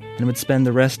and would spend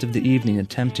the rest of the evening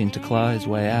attempting to claw his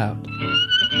way out.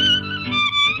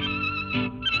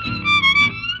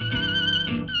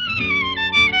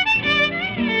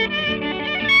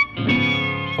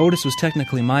 Otis was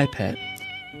technically my pet,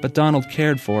 but Donald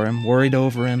cared for him, worried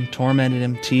over him, tormented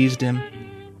him, teased him,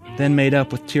 then made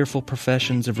up with tearful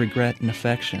professions of regret and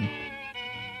affection.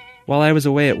 While I was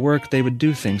away at work, they would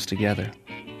do things together.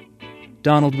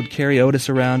 Donald would carry Otis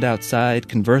around outside,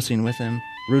 conversing with him,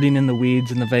 rooting in the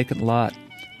weeds in the vacant lot,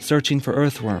 searching for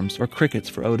earthworms or crickets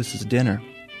for Otis's dinner.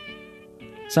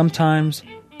 Sometimes,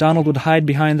 Donald would hide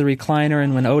behind the recliner,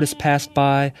 and when Otis passed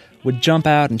by, would jump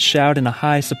out and shout in a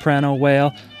high soprano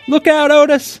wail, "Look out,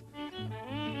 Otis!"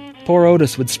 Poor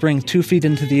Otis would spring 2 feet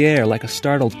into the air like a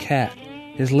startled cat,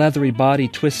 his leathery body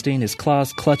twisting, his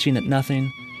claws clutching at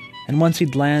nothing, and once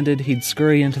he'd landed, he'd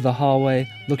scurry into the hallway,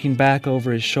 looking back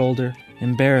over his shoulder,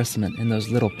 embarrassment in those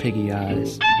little piggy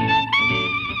eyes.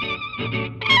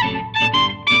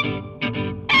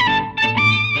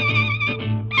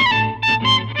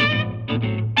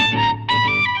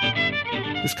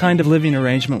 This kind of living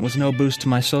arrangement was no boost to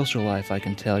my social life, I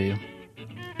can tell you.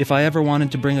 If I ever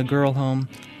wanted to bring a girl home,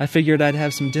 I figured I'd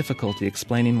have some difficulty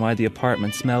explaining why the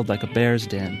apartment smelled like a bear's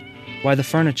den, why the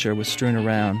furniture was strewn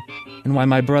around, and why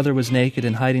my brother was naked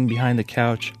and hiding behind the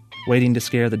couch, waiting to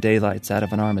scare the daylights out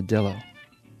of an armadillo.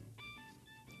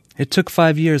 It took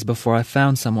 5 years before I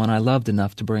found someone I loved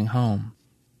enough to bring home.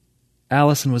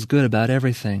 Allison was good about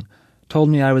everything, told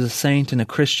me I was a saint and a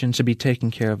Christian to be taking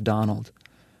care of Donald.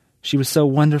 She was so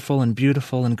wonderful and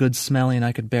beautiful and good-smelling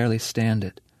I could barely stand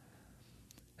it.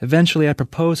 Eventually I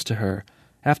proposed to her,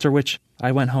 after which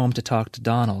I went home to talk to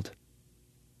Donald.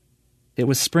 It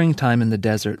was springtime in the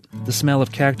desert, the smell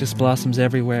of cactus blossoms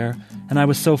everywhere, and I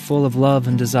was so full of love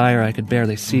and desire I could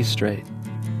barely see straight.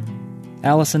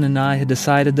 Allison and I had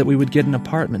decided that we would get an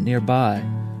apartment nearby,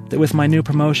 that with my new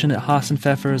promotion at Haas &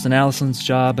 Pfeffer's and Allison's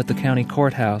job at the county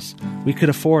courthouse, we could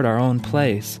afford our own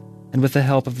place, and with the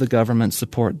help of the government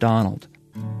support Donald.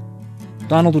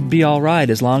 Donald would be all right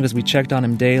as long as we checked on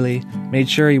him daily, made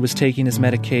sure he was taking his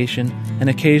medication, and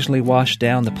occasionally washed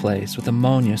down the place with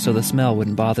ammonia so the smell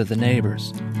wouldn't bother the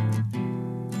neighbors.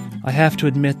 I have to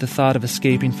admit the thought of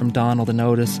escaping from Donald and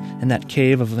Otis in that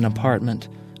cave of an apartment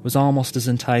was almost as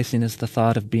enticing as the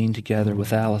thought of being together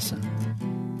with Allison.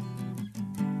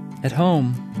 At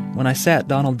home, when I sat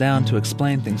Donald down to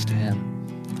explain things to him,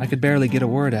 I could barely get a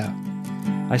word out.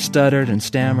 I stuttered and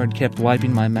stammered, kept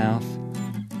wiping my mouth.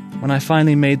 When I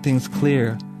finally made things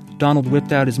clear, Donald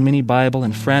whipped out his mini Bible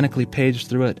and frantically paged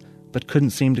through it, but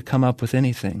couldn't seem to come up with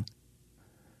anything.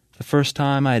 The first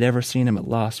time I had ever seen him at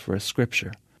loss for a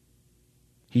scripture.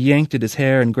 He yanked at his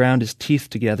hair and ground his teeth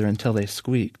together until they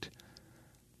squeaked.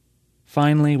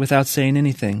 Finally, without saying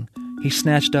anything, he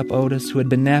snatched up Otis, who had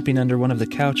been napping under one of the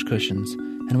couch cushions,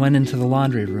 and went into the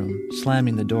laundry room,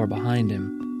 slamming the door behind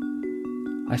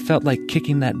him. I felt like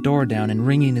kicking that door down and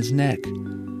wringing his neck.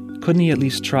 Couldn't he at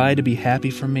least try to be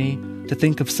happy for me, to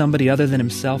think of somebody other than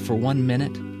himself for 1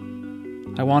 minute?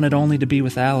 I wanted only to be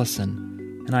with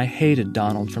Allison, and I hated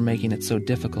Donald for making it so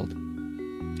difficult.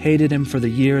 Hated him for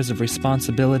the years of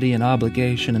responsibility and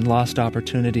obligation and lost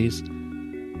opportunities.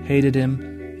 Hated him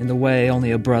in the way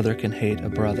only a brother can hate a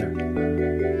brother.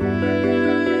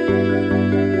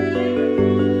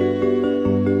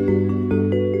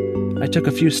 I took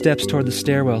a few steps toward the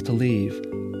stairwell to leave.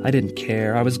 I didn't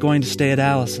care. I was going to stay at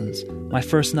Allison's, my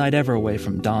first night ever away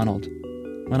from Donald,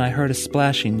 when I heard a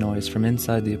splashing noise from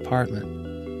inside the apartment.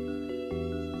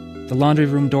 The laundry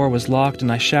room door was locked,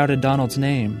 and I shouted Donald's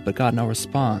name, but got no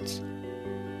response.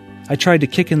 I tried to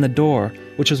kick in the door,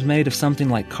 which was made of something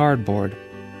like cardboard.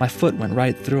 My foot went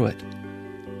right through it.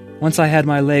 Once I had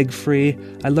my leg free,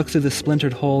 I looked through the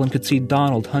splintered hole and could see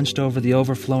Donald hunched over the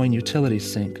overflowing utility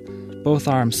sink, both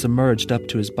arms submerged up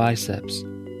to his biceps.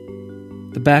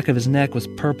 The back of his neck was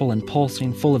purple and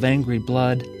pulsing, full of angry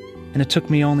blood, and it took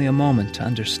me only a moment to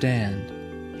understand.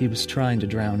 He was trying to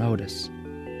drown Otis.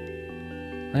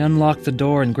 I unlocked the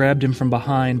door and grabbed him from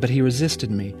behind, but he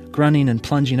resisted me, grunting and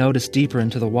plunging Otis deeper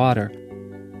into the water.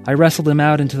 I wrestled him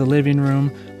out into the living room,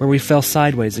 where we fell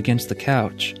sideways against the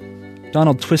couch.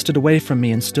 Donald twisted away from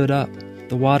me and stood up,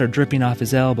 the water dripping off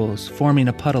his elbows, forming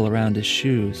a puddle around his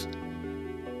shoes.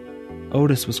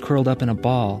 Otis was curled up in a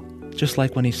ball, just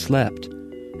like when he slept,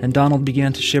 and Donald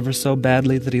began to shiver so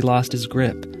badly that he lost his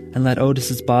grip and let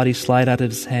Otis's body slide out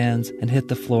of his hands and hit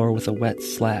the floor with a wet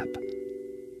slap.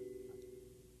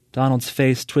 Donald's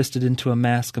face twisted into a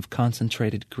mask of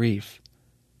concentrated grief.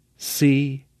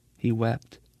 See, he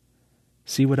wept.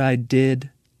 See what I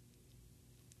did?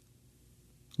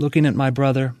 Looking at my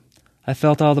brother, I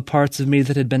felt all the parts of me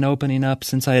that had been opening up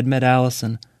since I had met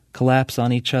Allison collapse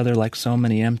on each other like so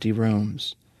many empty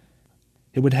rooms.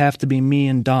 It would have to be me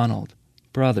and Donald,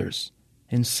 brothers,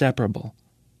 inseparable,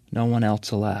 no one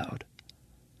else allowed.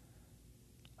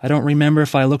 I don't remember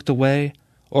if I looked away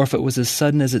or if it was as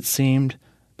sudden as it seemed,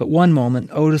 but one moment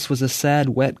Otis was a sad,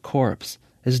 wet corpse,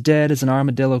 as dead as an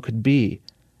armadillo could be,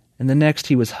 and the next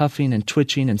he was huffing and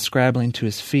twitching and scrabbling to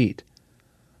his feet.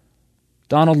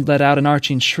 Donald let out an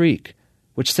arching shriek,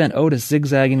 which sent Otis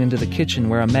zigzagging into the kitchen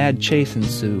where a mad chase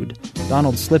ensued,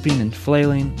 Donald slipping and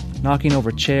flailing, knocking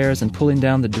over chairs and pulling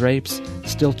down the drapes,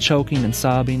 still choking and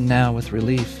sobbing, now with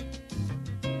relief.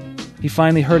 He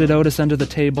finally herded Otis under the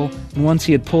table, and once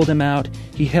he had pulled him out,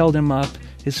 he held him up,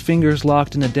 his fingers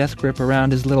locked in a death grip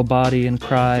around his little body, and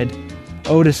cried,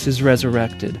 "Otis is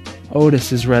resurrected.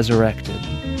 Otis is resurrected."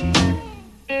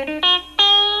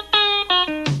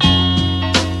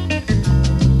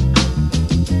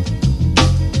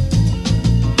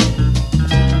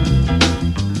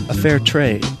 A fair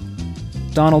trade.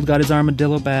 Donald got his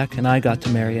armadillo back, and I got to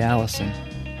marry Allison.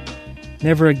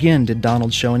 Never again did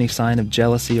Donald show any sign of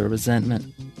jealousy or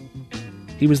resentment.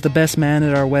 He was the best man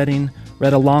at our wedding,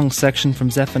 read a long section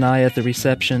from Zephaniah at the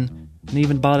reception, and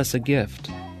even bought us a gift,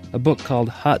 a book called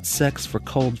Hot Sex for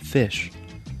Cold Fish.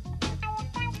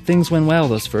 Things went well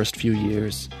those first few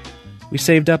years. We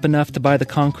saved up enough to buy the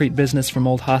concrete business from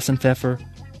old Hassenpfeffer,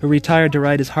 who retired to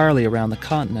ride his Harley around the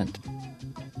continent,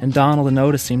 and Donald and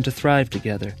Otis seemed to thrive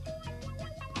together.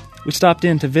 We stopped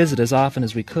in to visit as often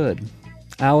as we could.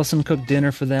 Allison cooked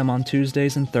dinner for them on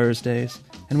Tuesdays and Thursdays,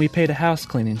 and we paid a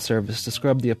house-cleaning service to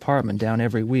scrub the apartment down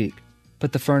every week,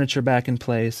 put the furniture back in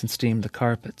place, and steamed the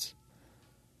carpets.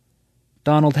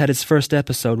 Donald had his first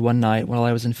episode one night while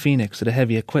I was in Phoenix at a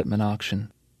heavy equipment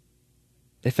auction.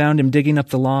 They found him digging up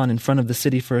the lawn in front of the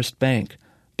City First Bank,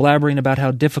 blabbering about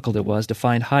how difficult it was to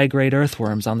find high-grade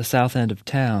earthworms on the south end of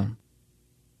town.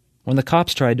 When the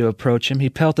cops tried to approach him, he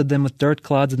pelted them with dirt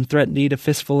clods and threatened to eat a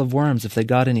fistful of worms if they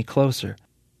got any closer.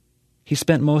 He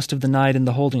spent most of the night in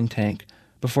the holding tank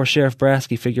before Sheriff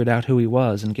Brasky figured out who he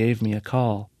was and gave me a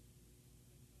call.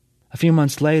 A few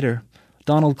months later,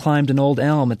 Donald climbed an old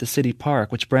elm at the city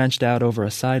park which branched out over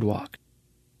a sidewalk.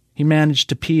 He managed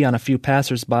to pee on a few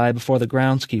passers-by before the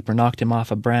groundskeeper knocked him off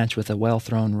a branch with a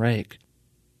well-thrown rake.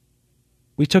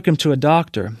 We took him to a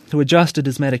doctor who adjusted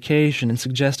his medication and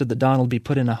suggested that Donald be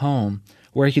put in a home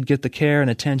where he could get the care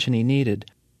and attention he needed,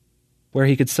 where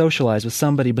he could socialize with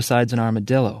somebody besides an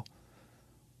armadillo.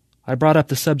 I brought up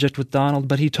the subject with Donald,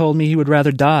 but he told me he would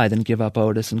rather die than give up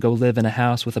Otis and go live in a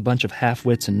house with a bunch of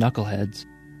half-wits and knuckleheads.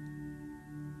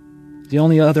 The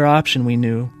only other option we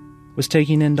knew was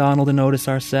taking in Donald and Otis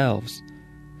ourselves.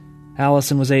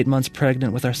 Allison was 8 months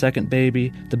pregnant with our second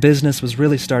baby. The business was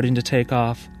really starting to take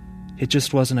off. It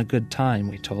just wasn't a good time,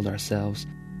 we told ourselves.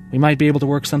 We might be able to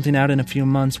work something out in a few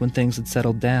months when things had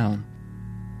settled down.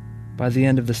 By the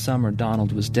end of the summer,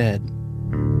 Donald was dead.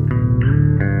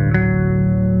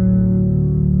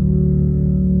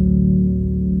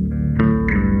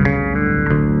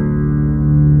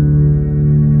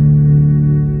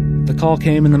 The call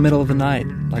came in the middle of the night,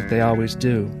 like they always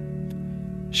do.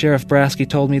 Sheriff Brasky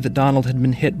told me that Donald had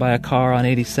been hit by a car on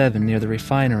 87 near the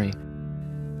refinery.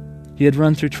 He had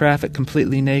run through traffic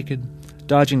completely naked,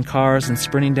 dodging cars and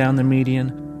sprinting down the median,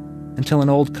 until an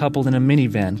old couple in a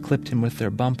minivan clipped him with their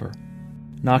bumper,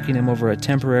 knocking him over a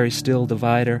temporary steel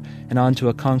divider and onto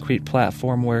a concrete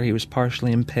platform where he was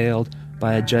partially impaled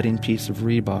by a jutting piece of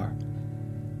rebar.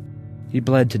 He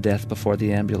bled to death before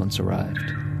the ambulance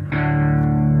arrived.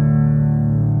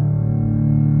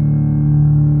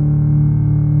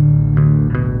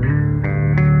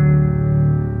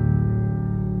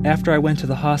 After I went to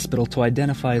the hospital to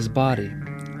identify his body,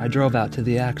 I drove out to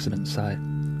the accident site.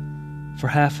 For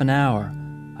half an hour,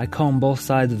 I combed both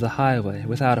sides of the highway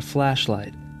without a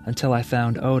flashlight until I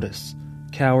found Otis,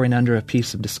 cowering under a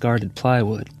piece of discarded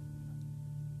plywood.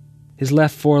 His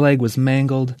left foreleg was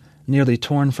mangled, nearly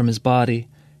torn from his body,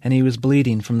 and he was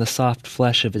bleeding from the soft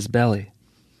flesh of his belly.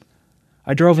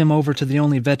 I drove him over to the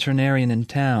only veterinarian in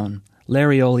town,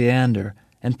 Larry Oleander,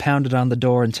 and pounded on the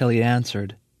door until he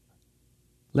answered.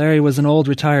 Larry was an old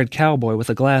retired cowboy with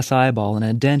a glass eyeball and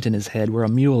a dent in his head where a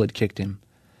mule had kicked him.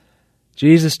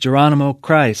 "Jesus, Geronimo,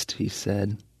 Christ," he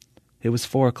said. It was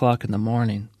 4:00 in the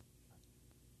morning.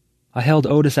 I held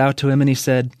Otis out to him and he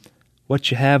said, "What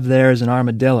you have there is an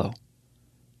armadillo."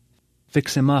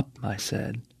 "Fix him up," I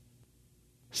said.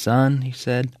 "Son," he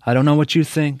said, "I don't know what you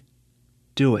think.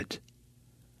 Do it."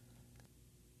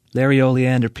 Larry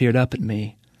Oleander peered up at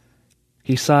me.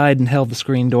 He sighed and held the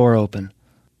screen door open.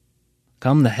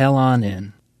 "Come the hell on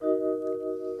in."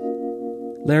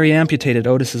 Larry amputated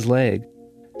Otis's leg,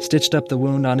 stitched up the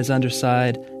wound on his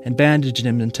underside, and bandaged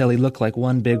him until he looked like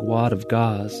one big wad of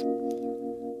gauze.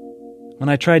 When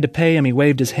I tried to pay him, he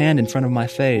waved his hand in front of my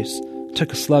face,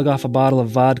 took a slug off a bottle of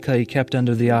vodka he kept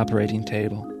under the operating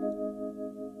table.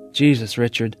 "Jesus,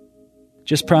 Richard,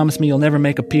 just promise me you'll never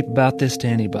make a peep about this to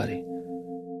anybody."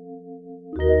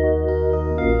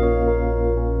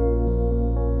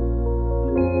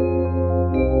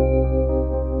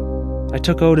 I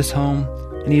took Otis home,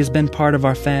 and he has been part of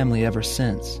our family ever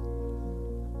since.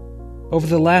 Over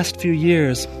the last few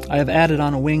years, I have added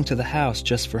on a wing to the house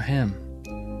just for him.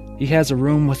 He has a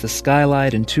room with a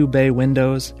skylight and 2 bay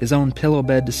windows, his own pillow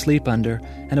bed to sleep under,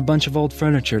 and a bunch of old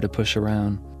furniture to push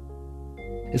around.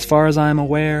 As far as I am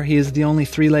aware, he is the only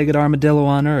 3-legged armadillo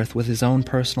on Earth with his own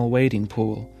personal wading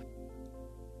pool.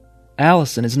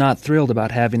 Allison is not thrilled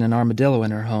about having an armadillo in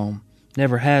her home,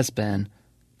 never has been,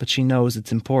 but she knows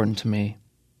it's important to me.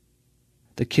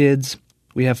 The kids,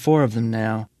 we have 4 of them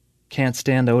now, can't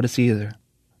stand Otis either.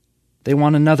 They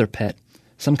want another pet,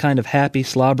 some kind of happy,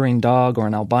 slobbering dog or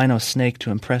an albino snake to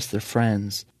impress their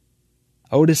friends.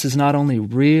 Otis is not only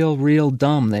real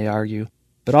dumb, they argue,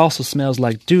 but also smells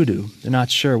like doo-doo. They're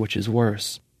not sure which is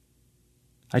worse.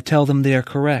 I tell them they are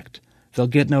correct. They'll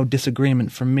get no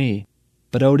disagreement from me,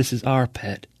 but Otis is our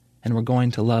pet, and we're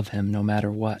going to love him no matter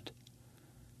what.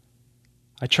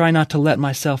 I try not to let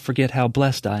myself forget how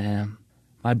blessed I am.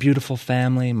 My beautiful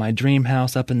family, my dream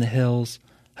house up in the hills,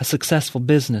 a successful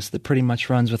business that pretty much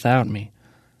runs without me.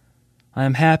 I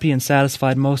am happy and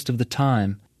satisfied most of the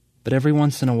time, but every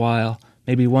once in a while,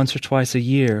 maybe once or twice a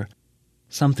year,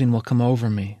 something will come over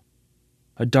me.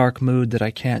 A dark mood that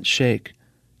I can't shake,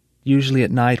 usually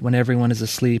at night when everyone is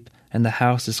asleep and the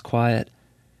house is quiet,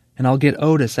 and I'll get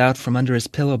Otis out from under his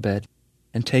pillow bed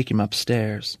and take him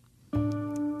upstairs.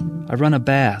 I run a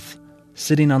bath,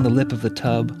 sitting on the lip of the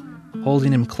tub,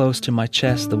 holding him close to my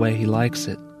chest the way he likes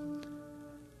it.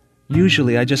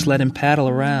 Usually I just let him paddle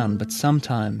around, but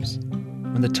sometimes,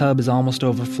 when the tub is almost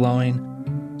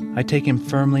overflowing, I take him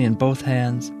firmly in both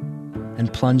hands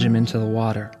and plunge him into the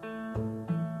water.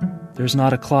 There's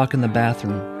not a clock in the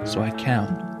bathroom, so I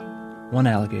count. 1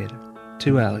 alligator,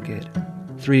 2 alligator,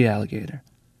 3 alligator.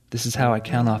 This is how I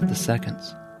count off the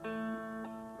seconds.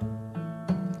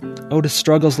 Otis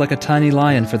struggles like a tiny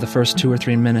lion for the first 2 or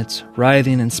 3 minutes,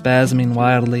 writhing and spasming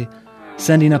wildly,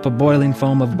 sending up a boiling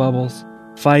foam of bubbles,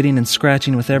 fighting and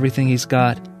scratching with everything he's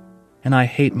got, and I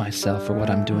hate myself for what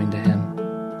I'm doing to him.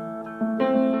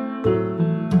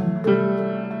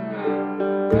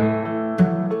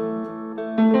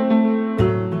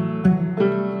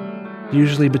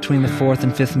 Usually between the 4th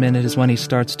and 5th minute is when he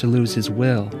starts to lose his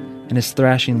will, and his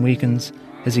thrashing weakens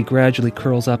as he gradually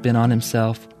curls up in on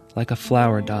himself like a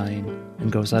flower dying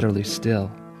and goes utterly still.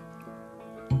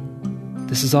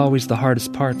 This is always the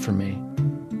hardest part for me.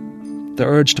 The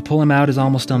urge to pull him out is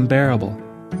almost unbearable,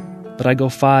 but I go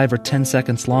 5 or 10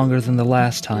 seconds longer than the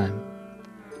last time.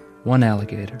 1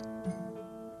 alligator,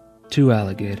 2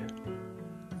 alligator,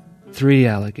 3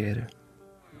 alligator,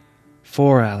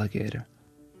 4 alligator,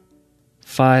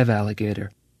 5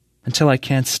 alligator, until I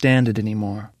can't stand it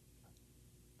anymore.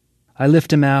 I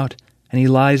lift him out, and he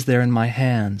lies there in my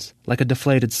hands, like a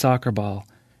deflated soccer ball,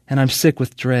 and I'm sick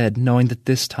with dread, knowing that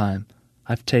this time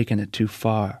I've taken it too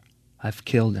far. I've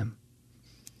killed him.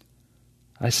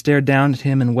 I stare down at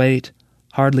him and wait,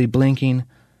 hardly blinking,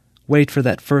 wait for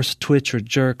that first twitch or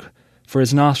jerk, for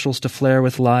his nostrils to flare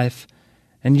with life,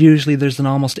 and usually there's an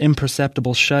almost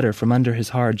imperceptible shudder from under his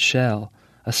hard shell,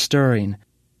 a stirring,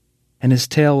 and his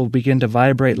tail will begin to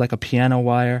vibrate like a piano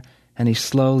wire, and he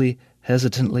slowly,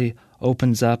 hesitantly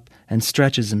opens up and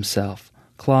stretches himself,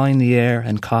 clawing the air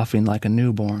and coughing like a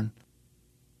newborn.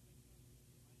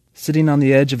 Sitting on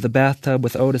the edge of the bathtub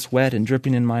with Otis wet and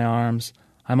dripping in my arms,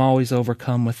 I'm always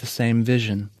overcome with the same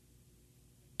vision.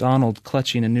 Donald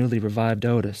clutching a newly revived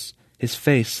Otis, his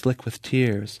face slick with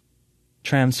tears,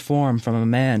 transformed from a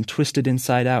man twisted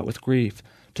inside out with grief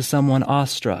to someone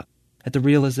awestruck at the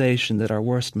realization that our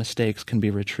worst mistakes can be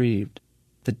retrieved,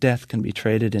 that death can be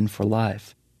traded in for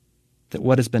life, that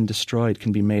what has been destroyed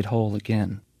can be made whole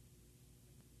again.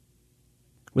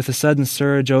 With a sudden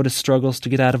surge, Otis struggles to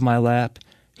get out of my lap.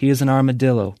 He is an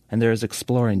armadillo, and there is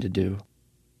exploring to do.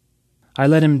 I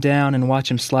let him down and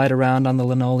watch him slide around on the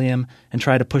linoleum and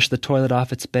try to push the toilet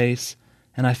off its base,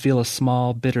 and I feel a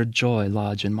small, bitter joy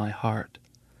lodge in my heart.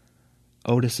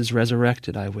 Otis is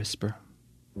resurrected, I whisper.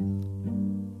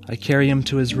 I carry him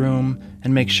to his room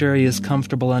and make sure he is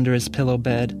comfortable under his pillow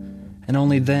bed, and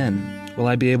only then will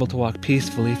I be able to walk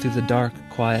peacefully through the dark,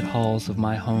 quiet halls of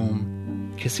my home.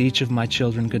 kiss each of my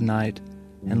children goodnight,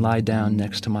 and lie down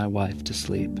next to my wife to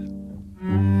sleep.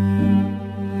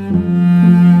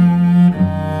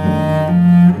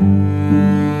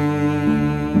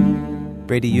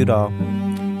 Brady Udall.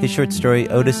 His short story,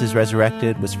 Otis is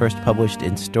Resurrected, was first published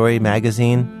in Story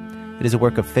magazine. It is a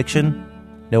work of fiction.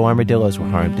 No armadillos were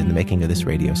harmed in the making of this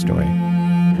radio story.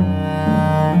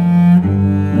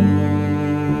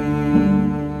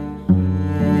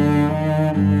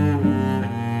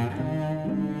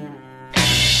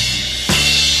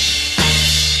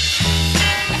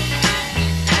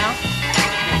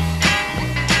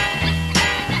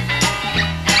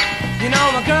 You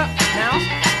know my girl now.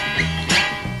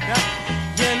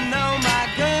 You know my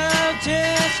girl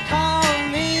just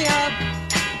called me up,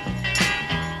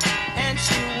 and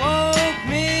she woke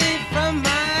me from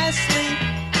my sleep.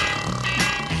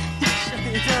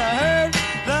 I heard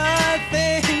the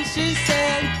things she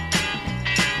said.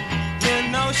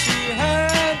 You know she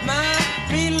hurt my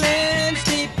feelings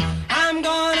deep. I'm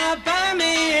gonna buy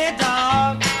me a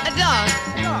dog. A dog?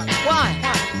 Why?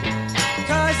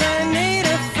 'Cause I need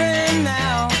a friend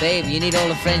now. Babe, you need all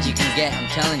the friends you can get, I'm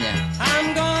telling you.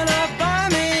 I'm gonna buy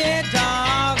me a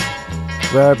dog.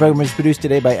 Well, our program was produced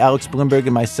today by Alex Bloomberg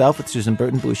and myself with Susan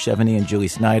Burton, Bruce Chevany, and Julie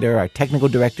Snyder. Our technical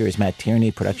director is Matt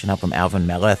Tierney. Production help from Alvin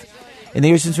Meleth. In the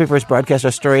years since we first broadcast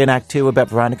our story in Act 2 about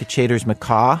Veronica Chater's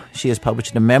macaw, she has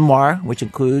published a memoir which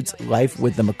includes Life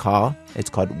with the Macaw. It's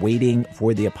called Waiting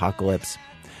for the Apocalypse.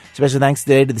 Special thanks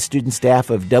today to the student staff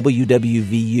of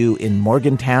WWVU in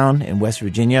Morgantown in West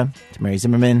Virginia, to Mary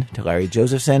Zimmerman, to Larry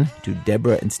Josephson, to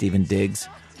Deborah and Stephen Diggs.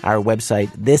 Our website,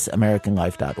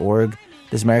 thisamericanlife.org.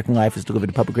 This American Life is delivered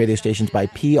to public radio stations by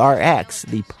PRX,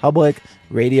 the Public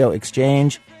Radio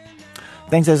Exchange.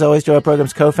 Thanks, as always, to our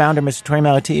program's co-founder, Mr. Troy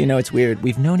Malatia. You know, it's weird.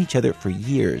 We've known each other for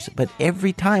years, but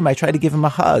every time I try to give him a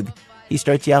hug, he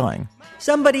starts yelling.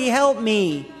 Somebody help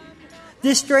me.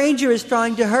 This stranger is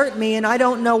trying to hurt me, and I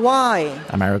don't know why.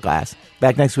 I'm Ira Glass.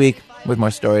 Back next week with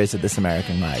more stories of This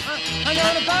American Life. I'm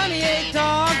gonna buy me a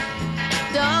dog.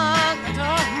 Dog.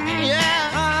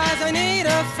 Yeah. 'Cause I need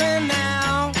a friend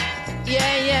now.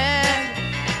 Yeah, yeah.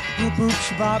 Boop, boop,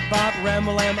 shabop, bop,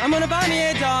 ram-a-lam. I'm gonna buy me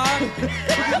a dog.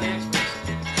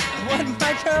 What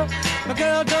my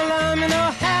girl don't let me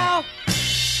know how.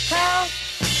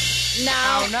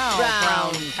 Now,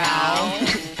 brown cow.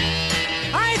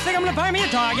 I think I'm gonna buy me a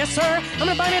dog, yes sir. I'm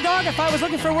gonna buy me a dog. If I was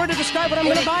looking for a word to describe what I'm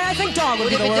gonna buy, I think dog would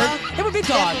be the word. It would be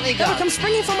dog. Definitely It dog. would come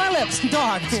springing from my lips.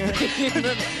 Dog. Let's get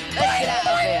out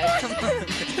of here. Come on.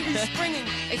 Springing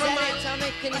Is from that my... it,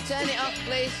 Tommy? Can you turn it off,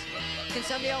 please? Can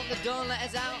somebody open the door and let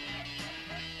us out?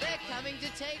 They're coming to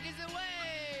take us away.